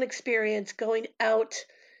my own experience going out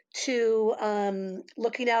to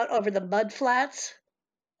looking out over the mud flats.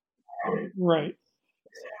 Right.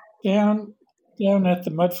 Down at the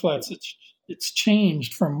mud flats, it's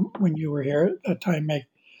changed from when you were here at that time.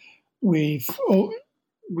 We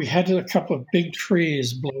had a couple of big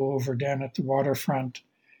trees blow over down at the waterfront,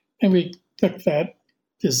 and we took that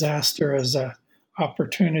disaster as an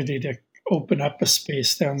opportunity to open up a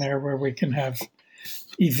space down there where we can have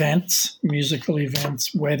events, musical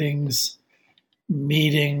events, weddings,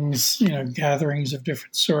 meetings, gatherings of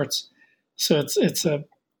different sorts. So it's an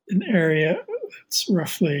area that's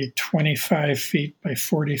roughly 25 feet by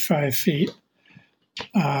 45 feet.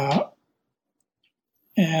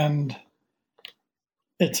 And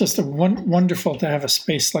it's just wonderful to have a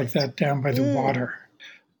space like that down by the water.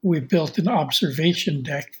 We built an observation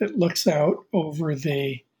deck that looks out over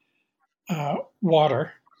the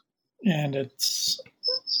water, and it's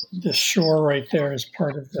the shore right there is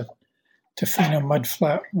part of the Tofino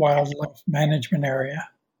Mudflat Wildlife Management Area.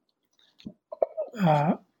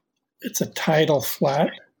 It's a tidal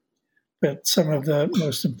flat, but some of the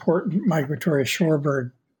most important migratory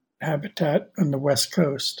shorebird habitat on the West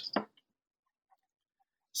Coast.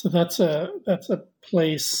 So that's a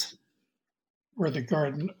place where the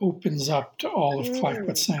garden opens up to all of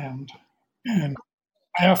Clayoquot Sound. And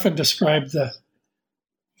I often describe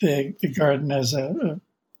the garden as an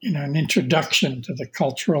introduction to the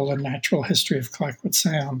cultural and natural history of Clayoquot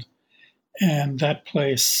Sound. And that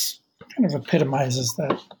place kind of epitomizes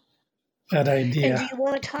that idea. And do you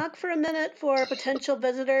want to talk for a minute for potential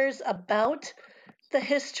visitors about the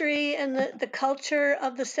history and the culture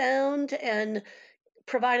of the Sound and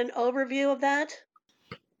provide an overview of that?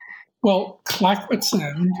 Well, Clayoquot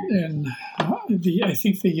Sound in I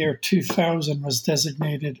think the year 2000 was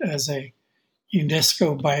designated as a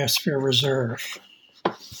UNESCO Biosphere Reserve.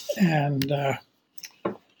 And a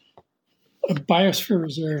Biosphere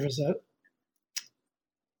Reserve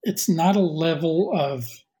it's not a level of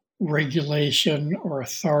regulation or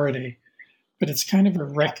authority, but it's kind of a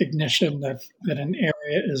recognition that an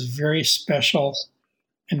area is very special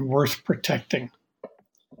and worth protecting.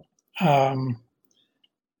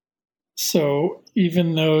 So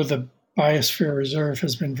even though the Biosphere Reserve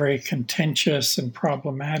has been very contentious and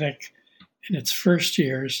problematic in its first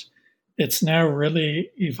years, it's now really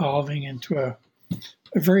evolving into a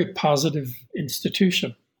very positive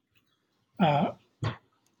institution.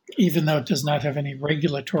 Even though it does not have any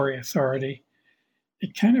regulatory authority,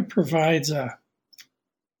 it kind of provides a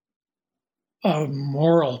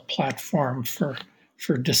moral platform for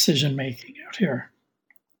decision making out here.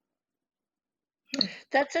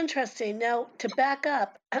 That's interesting. Now, to back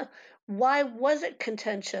up, why was it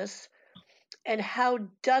contentious, and how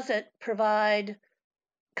does it provide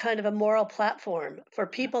kind of a moral platform for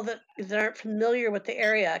people that aren't familiar with the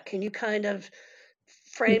area? Can you kind of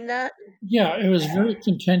frame that? Yeah, it was very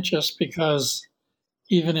contentious because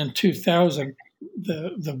even in 2000,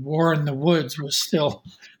 the war in the woods was still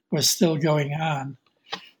going on,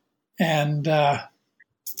 and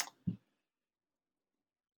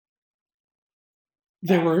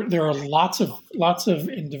there are lots of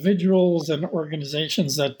individuals and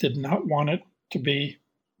organizations that did not want it to be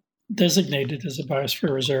designated as a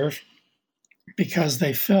biosphere reserve because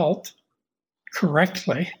they felt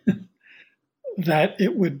correctly that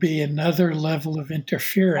it would be another level of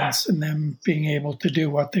interference in them being able to do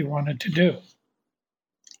what they wanted to do.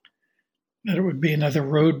 That it would be another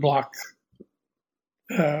roadblock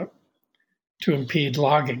to impede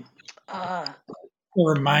logging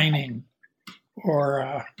or mining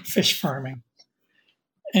or fish farming.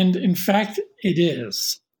 And in fact, it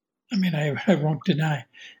is. I mean, I won't deny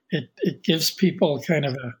it gives people kind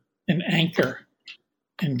of an anchor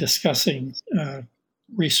in discussing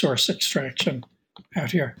resource extraction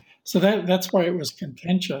out here. So that's why it was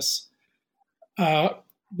contentious.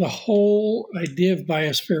 The whole idea of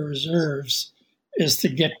biosphere reserves is to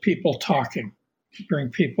get people talking, bring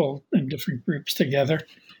people in different groups together.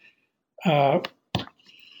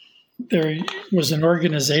 There was an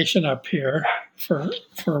organization up here for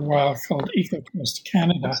a while called EcoQuest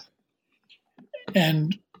Canada,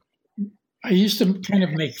 and I used to kind of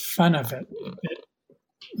make fun of it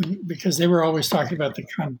because they were always talking about the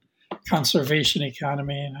conservation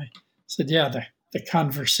economy, and I said, yeah, the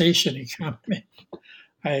conversation economy.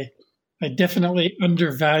 I definitely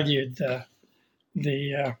undervalued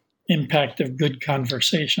the impact of good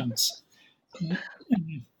conversations. And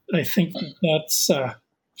I think that's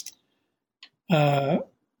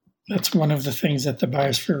one of the things that the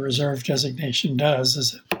Biosphere Reserve designation does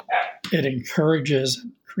is it encourages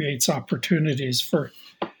and creates opportunities for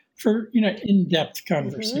in-depth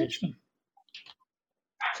conversation.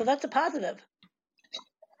 Mm-hmm. So that's a positive.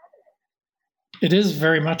 It is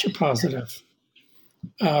very much a positive.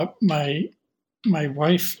 My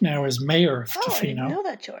wife now is mayor of Tofino. I didn't know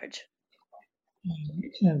that, George.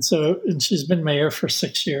 And she's been mayor for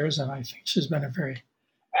 6 years, and I think she's been a very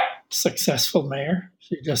successful mayor.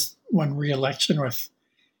 She just won re-election with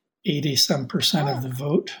 80-some% of the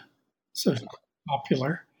vote, so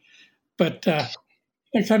popular. But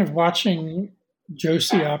kind of watching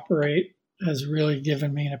Josie operate has really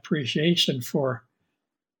given me an appreciation for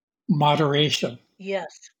moderation.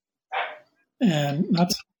 Yes. and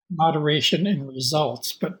not moderation in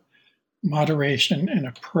results, but moderation in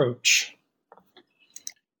approach.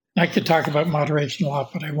 I could talk about moderation a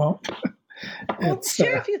lot, but I won't. Well,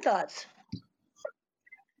 share a few thoughts.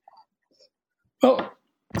 Well,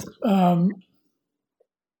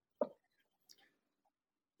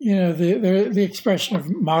 the expression of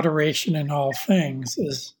moderation in all things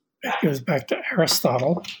goes back to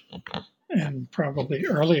Aristotle and probably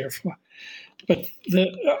earlier. But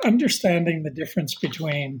the understanding the difference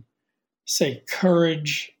between, say,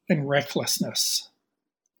 courage and recklessness,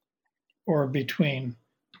 or between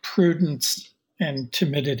prudence and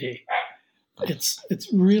timidity, it's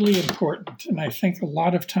really important. And I think a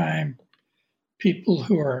lot of time, people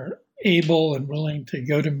who are able and willing to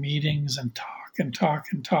go to meetings and talk and talk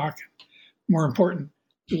and talk, more important,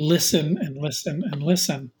 listen and listen and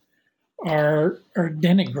listen, are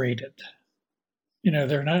denigrated.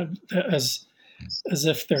 They're not as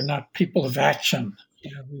if they're not people of action.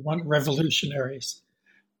 We want revolutionaries.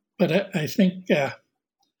 But I think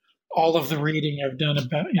all of the reading I've done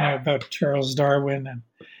about Charles Darwin and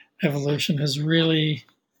evolution has really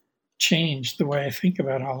changed the way I think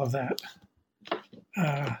about all of that.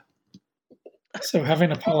 So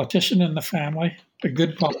having a politician in the family, a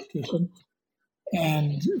good politician,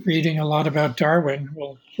 and reading a lot about Darwin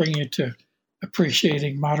will bring you to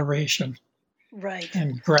appreciating moderation. Right.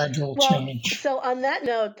 And gradual change. So on that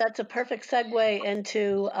note, that's a perfect segue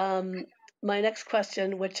into my next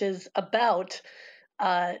question, which is about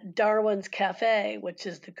Darwin's Cafe, which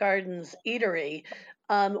is the Gardens Eatery.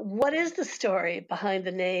 What is the story behind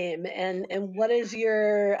the name, and what is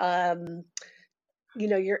your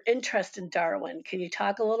your interest in Darwin? Can you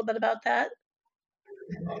talk a little bit about that?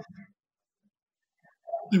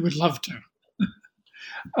 I would love to.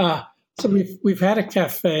 So we've had a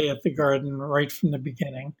cafe at the Garden right from the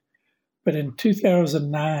beginning, but in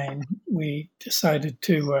 2009 we decided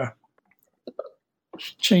to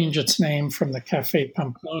change its name from the Cafe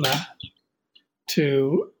Pamplona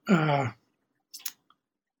to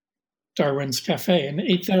Darwin's Cafe. And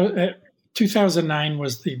 2009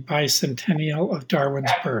 was the bicentennial of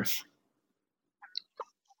Darwin's birth,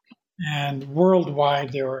 and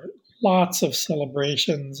worldwide there were lots of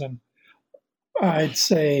celebrations, and I'd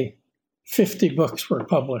say 50 books were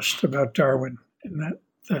published about Darwin in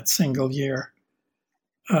that single year.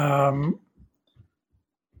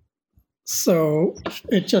 So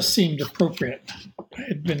it just seemed appropriate.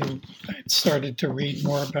 I'd started to read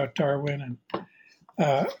more about Darwin,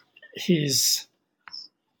 and he's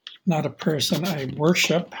not a person I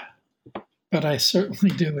worship, but I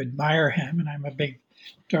certainly do admire him, and I'm a big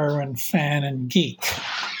Darwin fan and geek.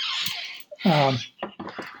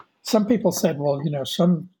 Some people said, well,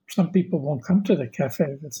 some people won't come to the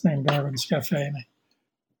cafe that's named Darwin's Cafe, and I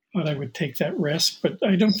thought I would take that risk, but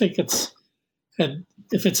I don't think if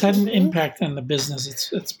it's had an impact on the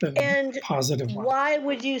business, it's been a positive one. Why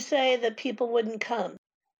would you say that people wouldn't come?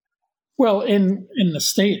 Well, in the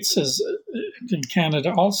States, as in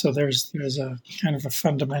Canada also, there's a kind of a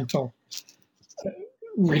fundamental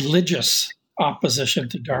religious opposition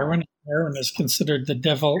to Darwin. Darwin is considered the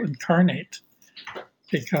devil incarnate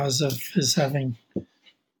because of his having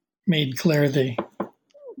made clear the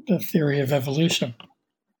theory of evolution.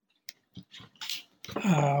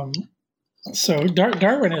 So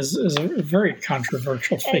Darwin is a very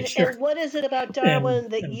controversial figure. And what is it about Darwin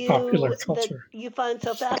that popular culture that you find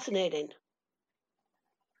so fascinating?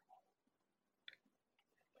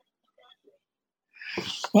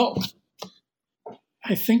 Well,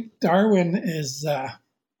 I think Darwin is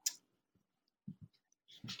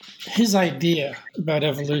his idea about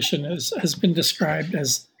evolution has been described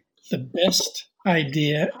as the best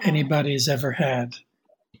idea anybody's ever had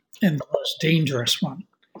and the most dangerous one.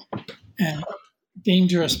 And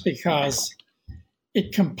dangerous because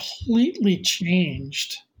it completely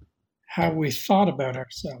changed how we thought about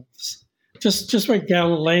ourselves. Just like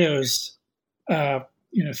Galileo's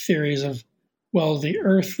theories of, well, the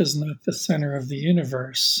Earth is not the center of the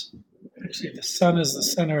universe. Actually, the sun is the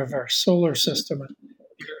center of our solar system, and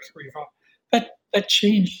the Earth revolves. That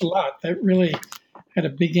changed a lot. That really had a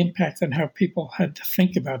big impact on how people had to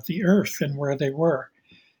think about the Earth and where they were.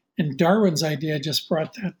 And Darwin's idea just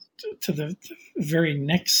brought that to the very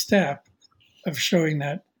next step of showing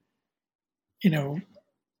that,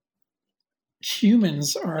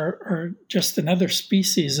 humans are just another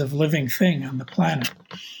species of living thing on the planet.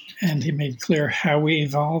 And he made clear how we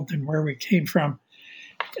evolved and where we came from.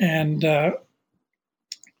 And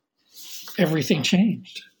everything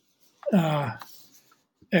changed. And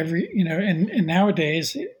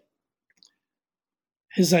nowadays,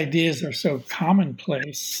 his ideas are so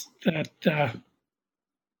commonplace that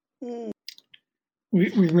we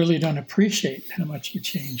really don't appreciate how much he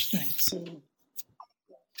changed things. Mm.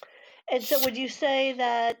 And so, would you say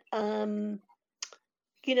that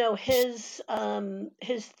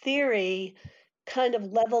his theory kind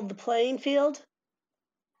of leveled the playing field?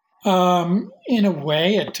 In a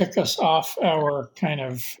way, it took us off our kind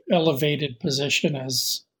of elevated position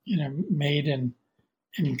as made in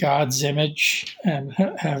God's image and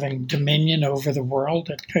having dominion over the world.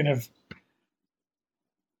 It kind of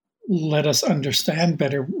let us understand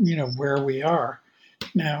better, where we are.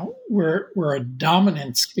 Now we're a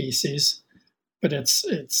dominant species, but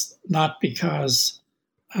it's not because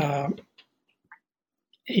a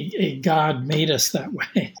God made us that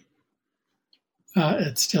way.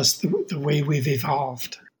 It's just the way we've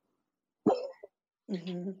evolved.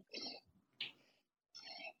 Mm-hmm.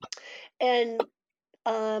 And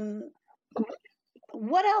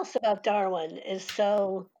what else about Darwin is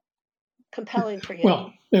so compelling for you?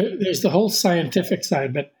 Well, there's the whole scientific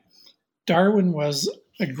side, but Darwin was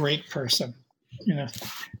a great person.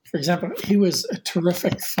 For example, he was a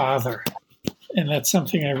terrific father, and that's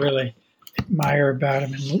something I really admire about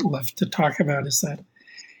him and love to talk about, is that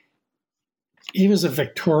he was a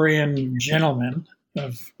Victorian gentleman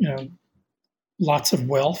of lots of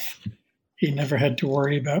wealth. He never had to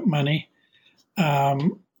worry about money,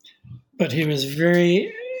 but he was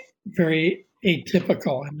very, very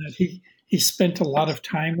atypical in that he spent a lot of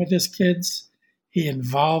time with his kids. He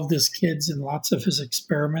involved his kids in lots of his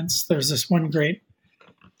experiments. There's this one great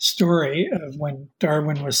story of when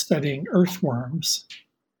Darwin was studying earthworms.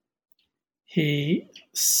 He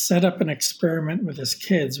set up an experiment with his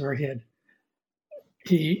kids where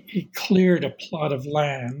he cleared a plot of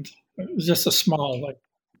land. It was just a small,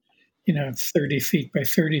 30 feet by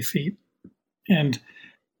 30 feet, and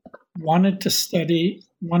wanted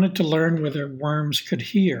to learn whether worms could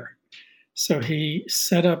hear. So he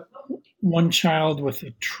set up one child with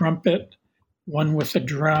a trumpet, one with a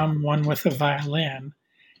drum, one with a violin,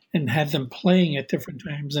 and had them playing at different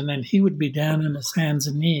times. And then he would be down on his hands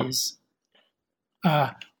and knees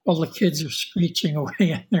while the kids are screeching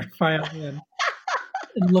away on their violin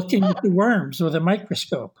and looking at the worms with a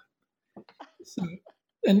microscope. So,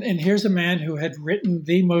 and here's a man who had written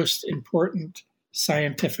the most important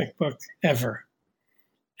scientific book ever.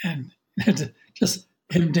 And just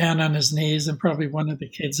him down on his knees and probably one of the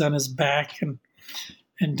kids on his back and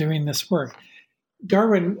doing this work.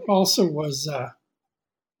 Darwin also was,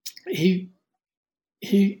 he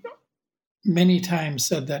many times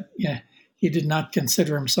said that he did not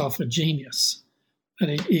consider himself a genius, that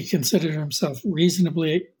he considered himself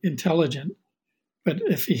reasonably intelligent, but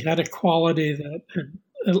if he had a quality that had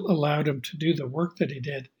allowed him to do the work that he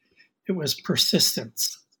did, it was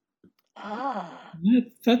persistence.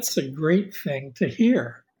 That's a great thing to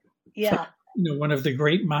hear. Yeah. From, one of the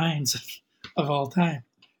great minds of all time.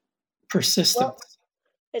 Persistence. Well,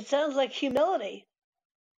 it sounds like humility.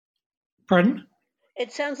 Pardon?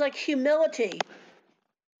 It sounds like humility.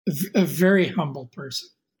 A very humble person.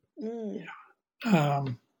 Mm. Yeah.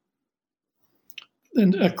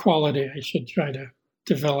 And a quality I should try to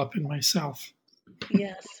develop in myself.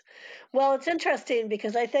 Yes. Well, it's interesting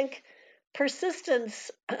because I think persistence,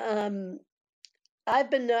 I've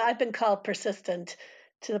been called persistent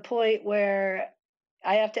to the point where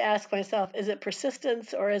I have to ask myself, is it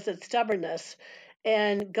persistence or is it stubbornness?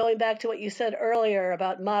 And going back to what you said earlier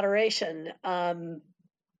about moderation,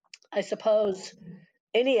 I suppose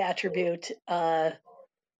any attribute,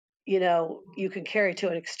 you can carry to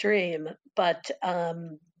an extreme. But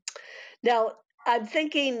now I'm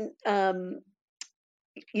thinking,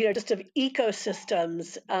 just of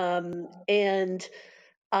ecosystems, and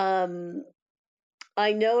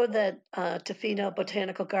I know that Tofino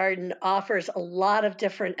Botanical Garden offers a lot of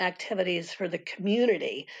different activities for the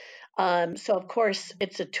community. So, of course,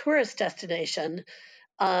 it's a tourist destination,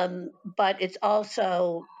 but it's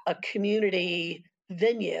also a community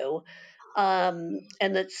venue. And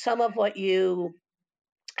that some of what you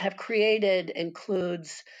have created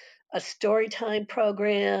includes a story time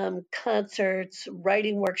program, concerts,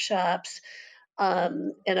 writing workshops,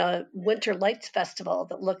 and a winter lights festival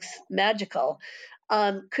that looks magical.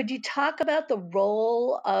 Could you talk about the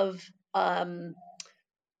role of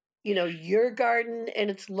your garden and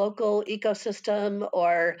its local ecosystem,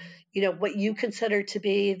 or what you consider to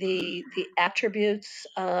be the attributes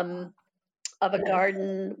of a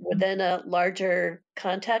garden within a larger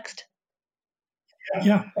context?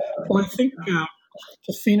 Yeah, well, I think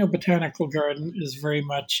Tofino Botanical Garden is very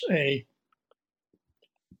much a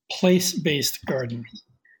place-based garden.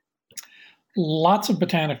 Lots of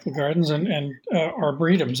botanical gardens and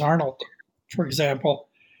arboretums. Arnold, for example,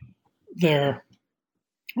 they're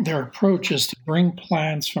their approach is to bring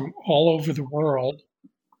plants from all over the world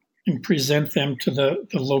and present them to the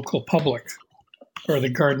local public or the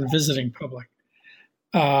garden visiting public.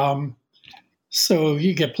 So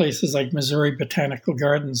you get places like Missouri Botanical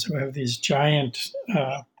Gardens who have these giant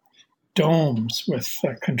domes with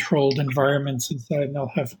controlled environments inside, and they'll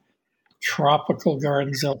have tropical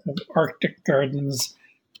gardens, they'll have Arctic gardens,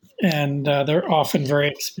 and they're often very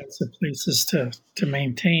expensive places to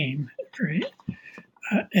maintain, very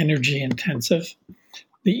energy intensive.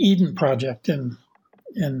 The Eden Project in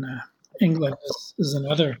England is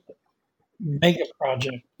another mega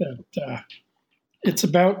project that it's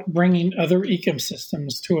about bringing other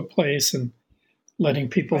ecosystems to a place and letting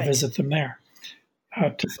people visit them there.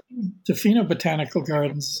 Tofino Botanical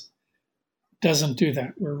Gardens doesn't do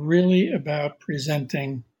that. We're really about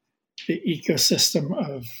presenting the ecosystem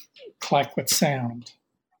of Clayoquot Sound.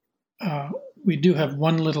 We do have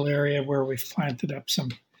one little area where we've planted up some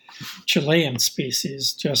Chilean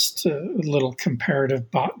species, just a little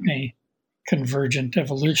comparative botany, convergent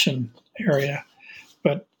evolution area.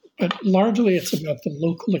 But largely it's about the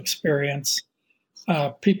local experience.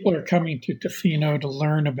 People are coming to Tofino to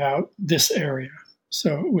learn about this area.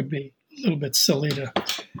 So it would be a little bit silly to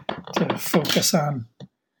focus on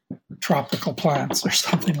tropical plants or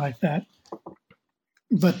something like that.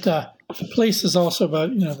 But the place is also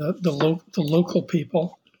about the local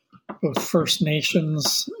people, both First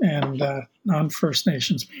Nations and non-First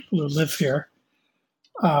Nations people who live here.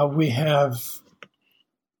 We have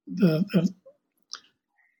the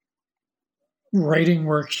writing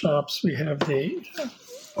workshops. We have the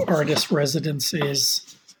artist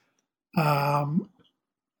residencies.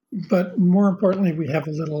 But more importantly, we have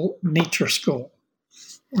a little nature school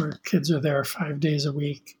where kids are there 5 days a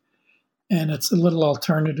week. And it's a little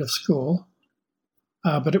alternative school,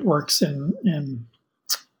 but it works in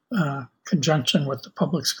conjunction with the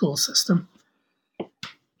public school system.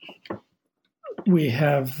 We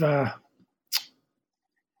have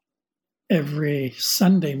every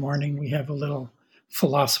Sunday morning, we have a little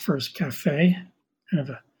philosopher's cafe, kind of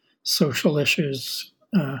a social issues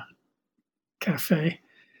cafe.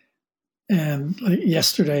 And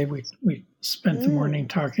yesterday, we spent the morning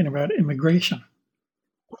talking about immigration.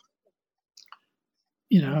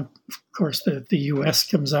 Of course, the U.S.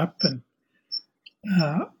 comes up, and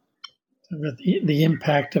the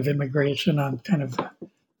impact of immigration on kind of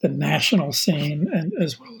the national scene and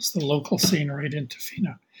as well as the local scene right in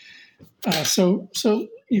Tofino. So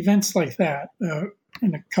events like that.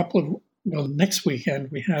 In a couple of next weekend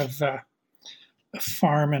we have a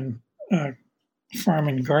farm and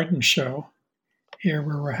garden show here,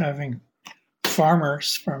 where we're having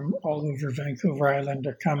farmers from all over Vancouver Island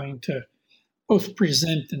are coming to both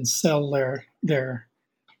present and sell their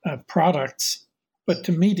products, but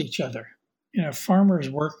to meet each other. Farmers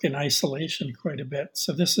work in isolation quite a bit,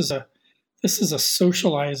 so this is a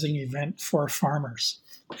socializing event for farmers.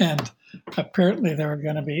 And apparently there are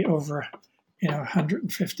going to be over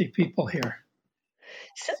 150 people here.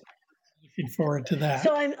 So, looking forward to that.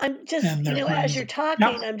 So I'm just as you're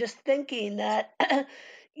talking, I'm just thinking that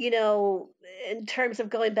in terms of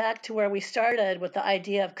going back to where we started with the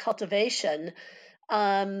idea of cultivation,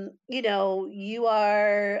 you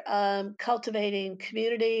are cultivating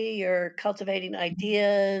community, you're cultivating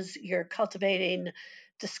ideas, you're cultivating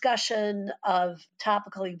discussion of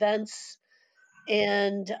topical events.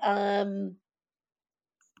 And,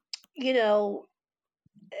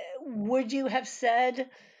 would you have said,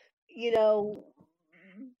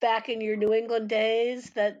 back in your New England days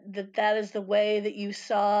that is the way that you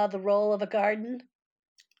saw the role of a garden?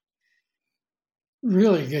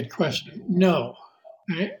 Really good question. No,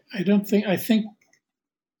 I don't think. I think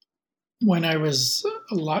when I was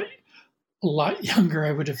a lot younger,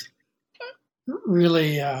 I would have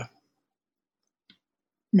really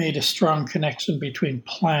made a strong connection between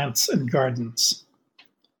plants and gardens.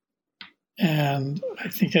 And I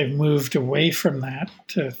think I've moved away from that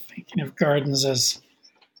to thinking of gardens as,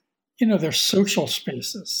 they're social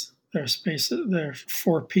spaces. They're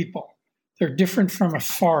for people. They're different from a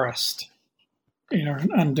forest, an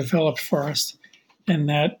undeveloped forest, in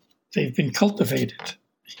that they've been cultivated.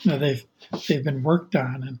 They've been worked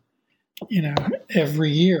on. And, every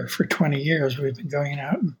year for 20 years, we've been going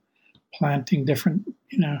out and planting different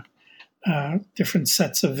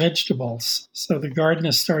sets of vegetables. So the garden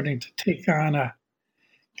is starting to take on a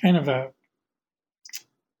kind of a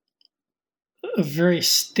very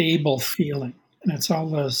stable feeling. And it's all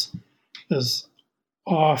those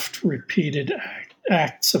oft repeated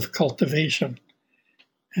acts of cultivation.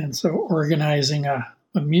 And so organizing a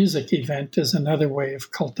music event is another way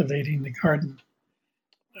of cultivating the garden.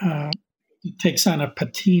 it takes on a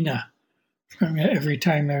patina every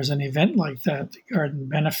time there's an event like that. The garden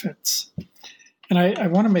benefits. And I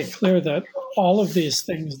want to make clear that all of these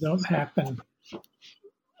things don't happen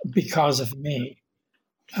because of me.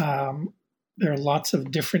 There are lots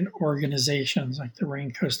of different organizations like the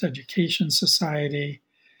Rain Coast Education Society,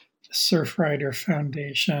 the Surfrider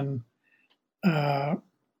Foundation, and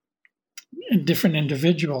different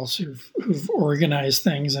individuals who've organized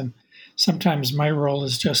things. And sometimes my role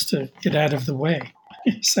is just to get out of the way,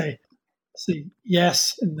 say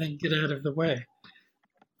yes, and then get out of the way.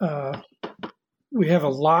 We have a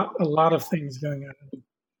lot of things going on.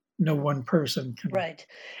 No one person can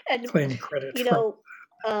and claim credit.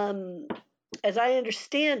 As I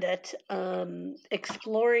understand it,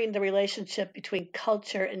 exploring the relationship between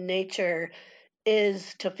culture and nature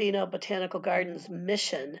is Tofino Botanical Gardens'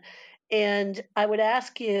 mission. And I would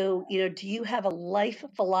ask you, do you have a life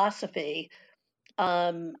philosophy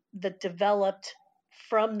that developed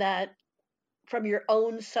from your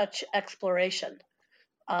own such exploration?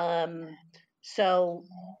 So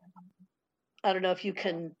I don't know if you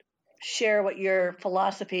can share what your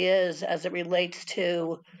philosophy is as it relates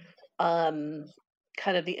to kind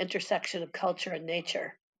of the intersection of culture and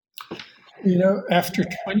nature. After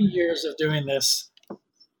 20 years of doing this,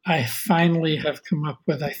 I finally have come up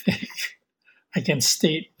with, I think, I can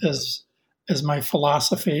state as my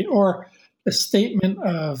philosophy or a statement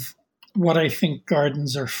of what I think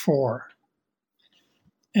gardens are for.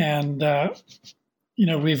 And,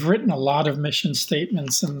 we've written a lot of mission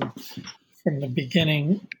statements and from the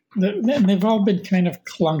beginning, and they've all been kind of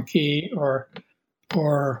clunky or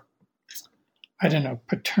I don't know,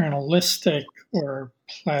 paternalistic or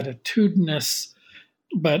platitudinous,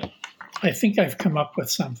 but I think I've come up with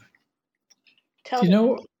something. Do you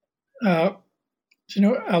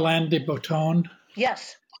know Alain de Botton?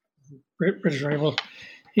 Yes. British writer.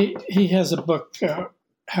 He has a book,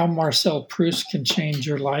 How Marcel Proust Can Change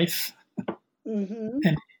Your Life. Mm-hmm. And he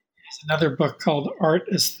has another book called Art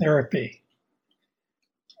as Therapy.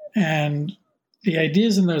 And the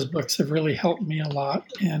ideas in those books have really helped me a lot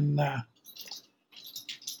in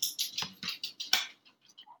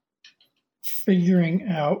figuring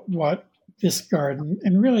out what this garden,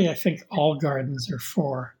 and really I think all gardens, are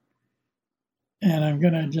for. And I'm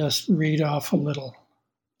going to just read off a little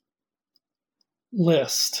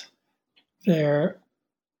list. Their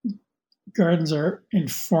gardens are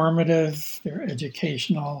informative, they're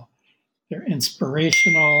educational, they're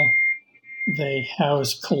inspirational, they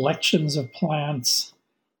house collections of plants,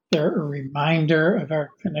 they're a reminder of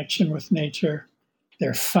our connection with nature,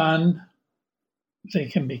 they're fun, they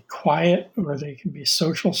can be quiet or they can be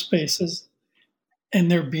social spaces, and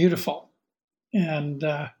they're beautiful. And,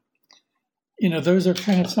 those are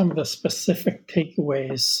kind of some of the specific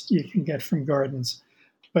takeaways you can get from gardens.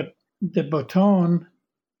 But de Botton,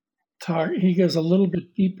 he goes a little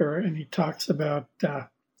bit deeper and he talks about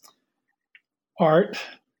art,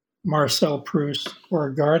 Marcel Proust,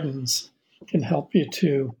 or gardens can help you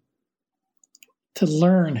to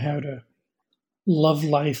learn how to love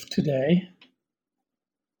life today,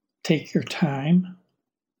 take your time,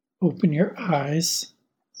 open your eyes,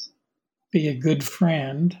 be a good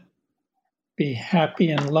friend, be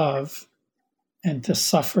happy in love, and to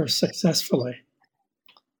suffer successfully.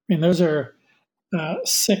 I mean, those are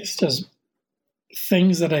 6 just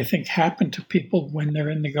things that I think happen to people when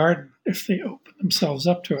they're in the garden if they open themselves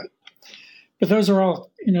up to it. But those are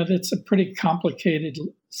all, it's a pretty complicated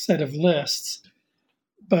set of lists.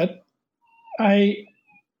 But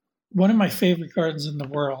one of my favorite gardens in the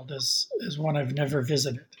world is one I've never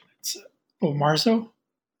visited. It's Bomarzo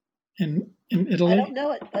in Italy. I don't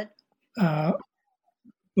know it, but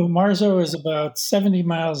Bomarzo is about 70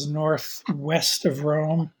 miles northwest of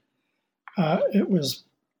Rome. It was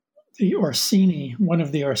one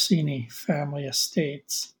of the Orsini family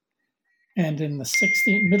estates. And in the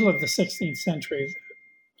middle of the 16th century,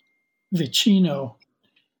 Vicino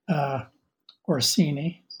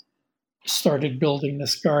Orsini started building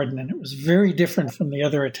this garden, and it was very different from the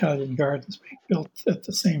other Italian gardens being built at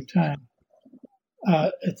the same time.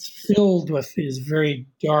 It's filled with these very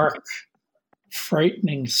dark,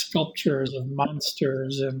 frightening sculptures of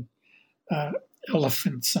monsters and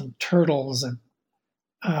elephants and turtles,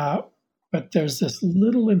 but there's this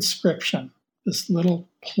little inscription, this little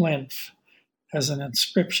plinth has an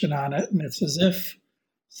inscription on it, and it's as if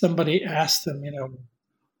somebody asked them,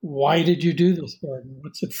 why did you do this garden?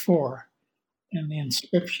 What's it for? And the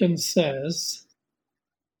inscription says,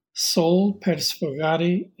 "Sol per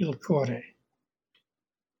sfogare il core,"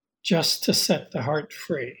 just to set the heart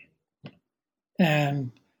free.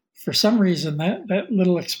 And for some reason, that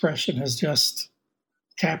little expression has just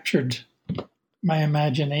captured my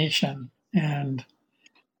imagination. And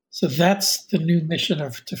so that's the new mission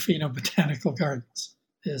of Tofino Botanical Gardens,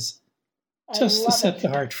 is just to set the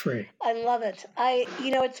heart free. I love it.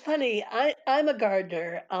 It's funny. I'm a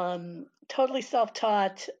gardener, totally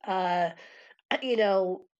self-taught, you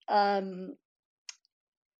know, um,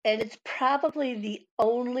 and it's probably the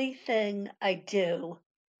only thing I do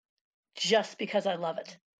just because I love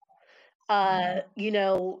it. Uh, you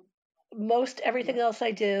know, most everything else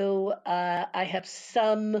I do, I have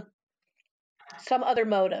some other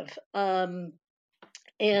motive. And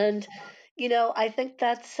I think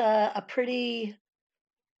that's a pretty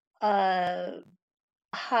uh,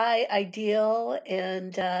 high ideal,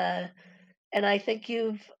 and I think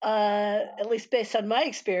you've, at least based on my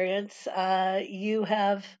experience, you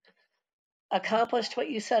have accomplished what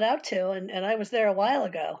you set out to, and I was there a while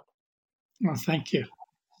ago. Well, thank you.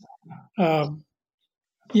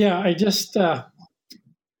 Yeah,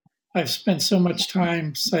 I've spent so much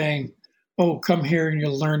time saying, oh, come here and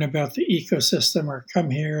you'll learn about the ecosystem, or come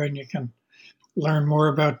here and you can learn more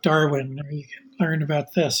about Darwin, or you can learn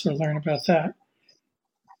about this or learn about that.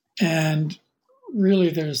 And really,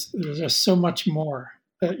 there's just so much more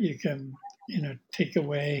that you can, take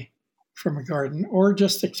away from a garden, or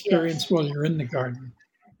just experience while you're in the garden,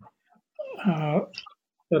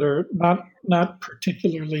 that are not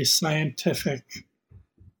particularly scientific.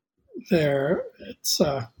 There, it's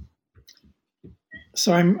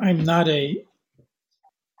so I'm not a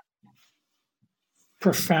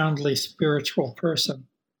profoundly spiritual person,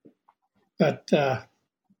 but I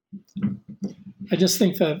just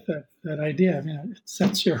think that idea, it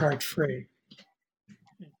sets your heart free,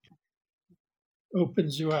 it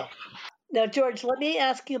opens you up. Now, George, let me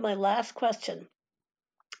ask you my last question.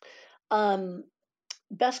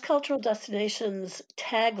 Best Cultural Destinations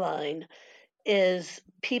tagline is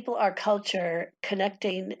 "People are culture,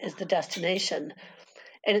 connecting is the destination."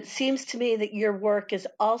 And it seems to me that your work is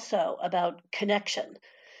also about connection.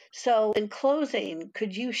 So, in closing,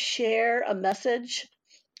 could you share a message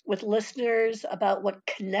with listeners about what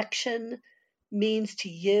connection means to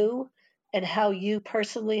you and how you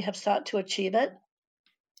personally have sought to achieve it?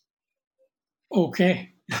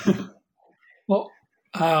 Okay. Well,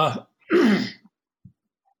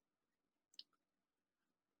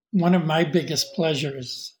 one of my biggest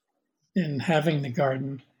pleasures in having the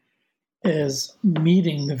garden is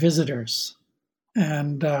meeting the visitors.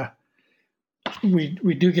 And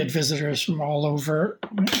we do get visitors from all over,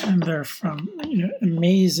 and they're from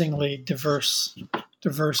amazingly diverse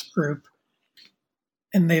group,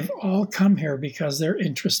 and they've all come here because they're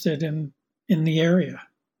interested in the area.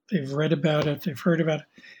 They've read about it, they've heard about it,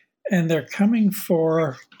 and they're coming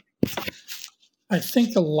for, I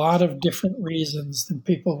think, a lot of different reasons than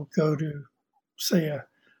people who go to, say,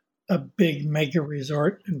 a big mega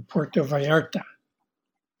resort in Puerto Vallarta.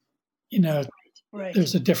 Right.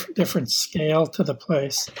 There's a different scale to the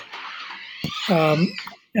place, and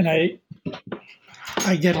I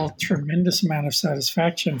get a tremendous amount of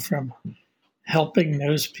satisfaction from helping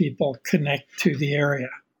those people connect to the area.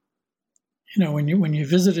 When you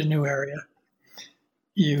visit a new area,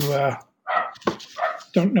 you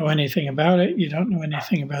don't know anything about it. You don't know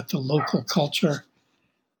anything about the local culture,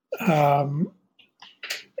 and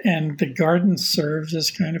the garden serves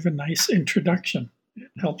as kind of a nice introduction. It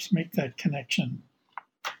helps make that connection.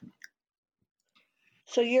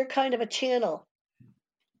 So you're kind of a channel.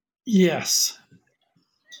 Yes.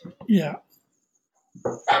 Yeah.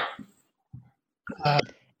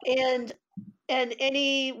 And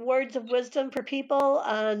any words of wisdom for people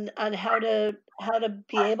on how to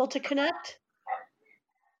be able to connect?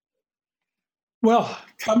 Well,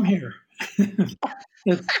 come here.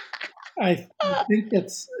 I think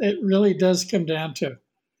it really does come down to,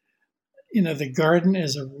 the garden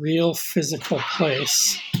is a real physical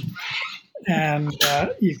place, and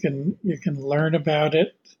you can learn about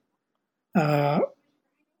it by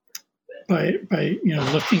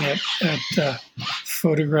looking at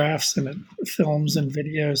photographs and at films and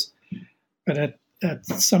videos. But at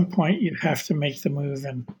some point, you have to make the move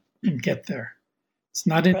and get there. It's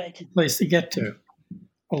not an easy place to get to,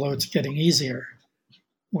 although it's getting easier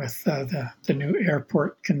with the new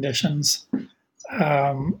airport conditions.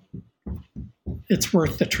 It's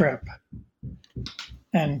worth the trip,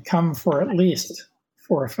 and come for at least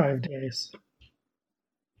 4 or 5 days.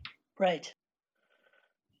 Right.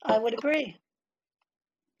 I would agree.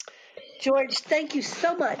 George, thank you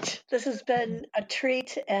so much. This has been a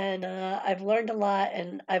treat, and I've learned a lot,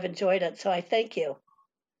 and I've enjoyed it. So I thank you.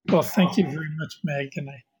 Well, thank you very much, Meg, and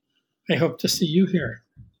I hope to see you here.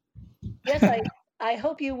 Yes, I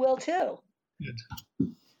hope you will too. Good.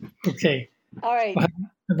 Okay. All right. Well,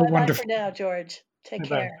 Have a Bye-bye wonderful for now, George. Take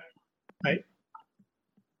Bye-bye. care. Bye.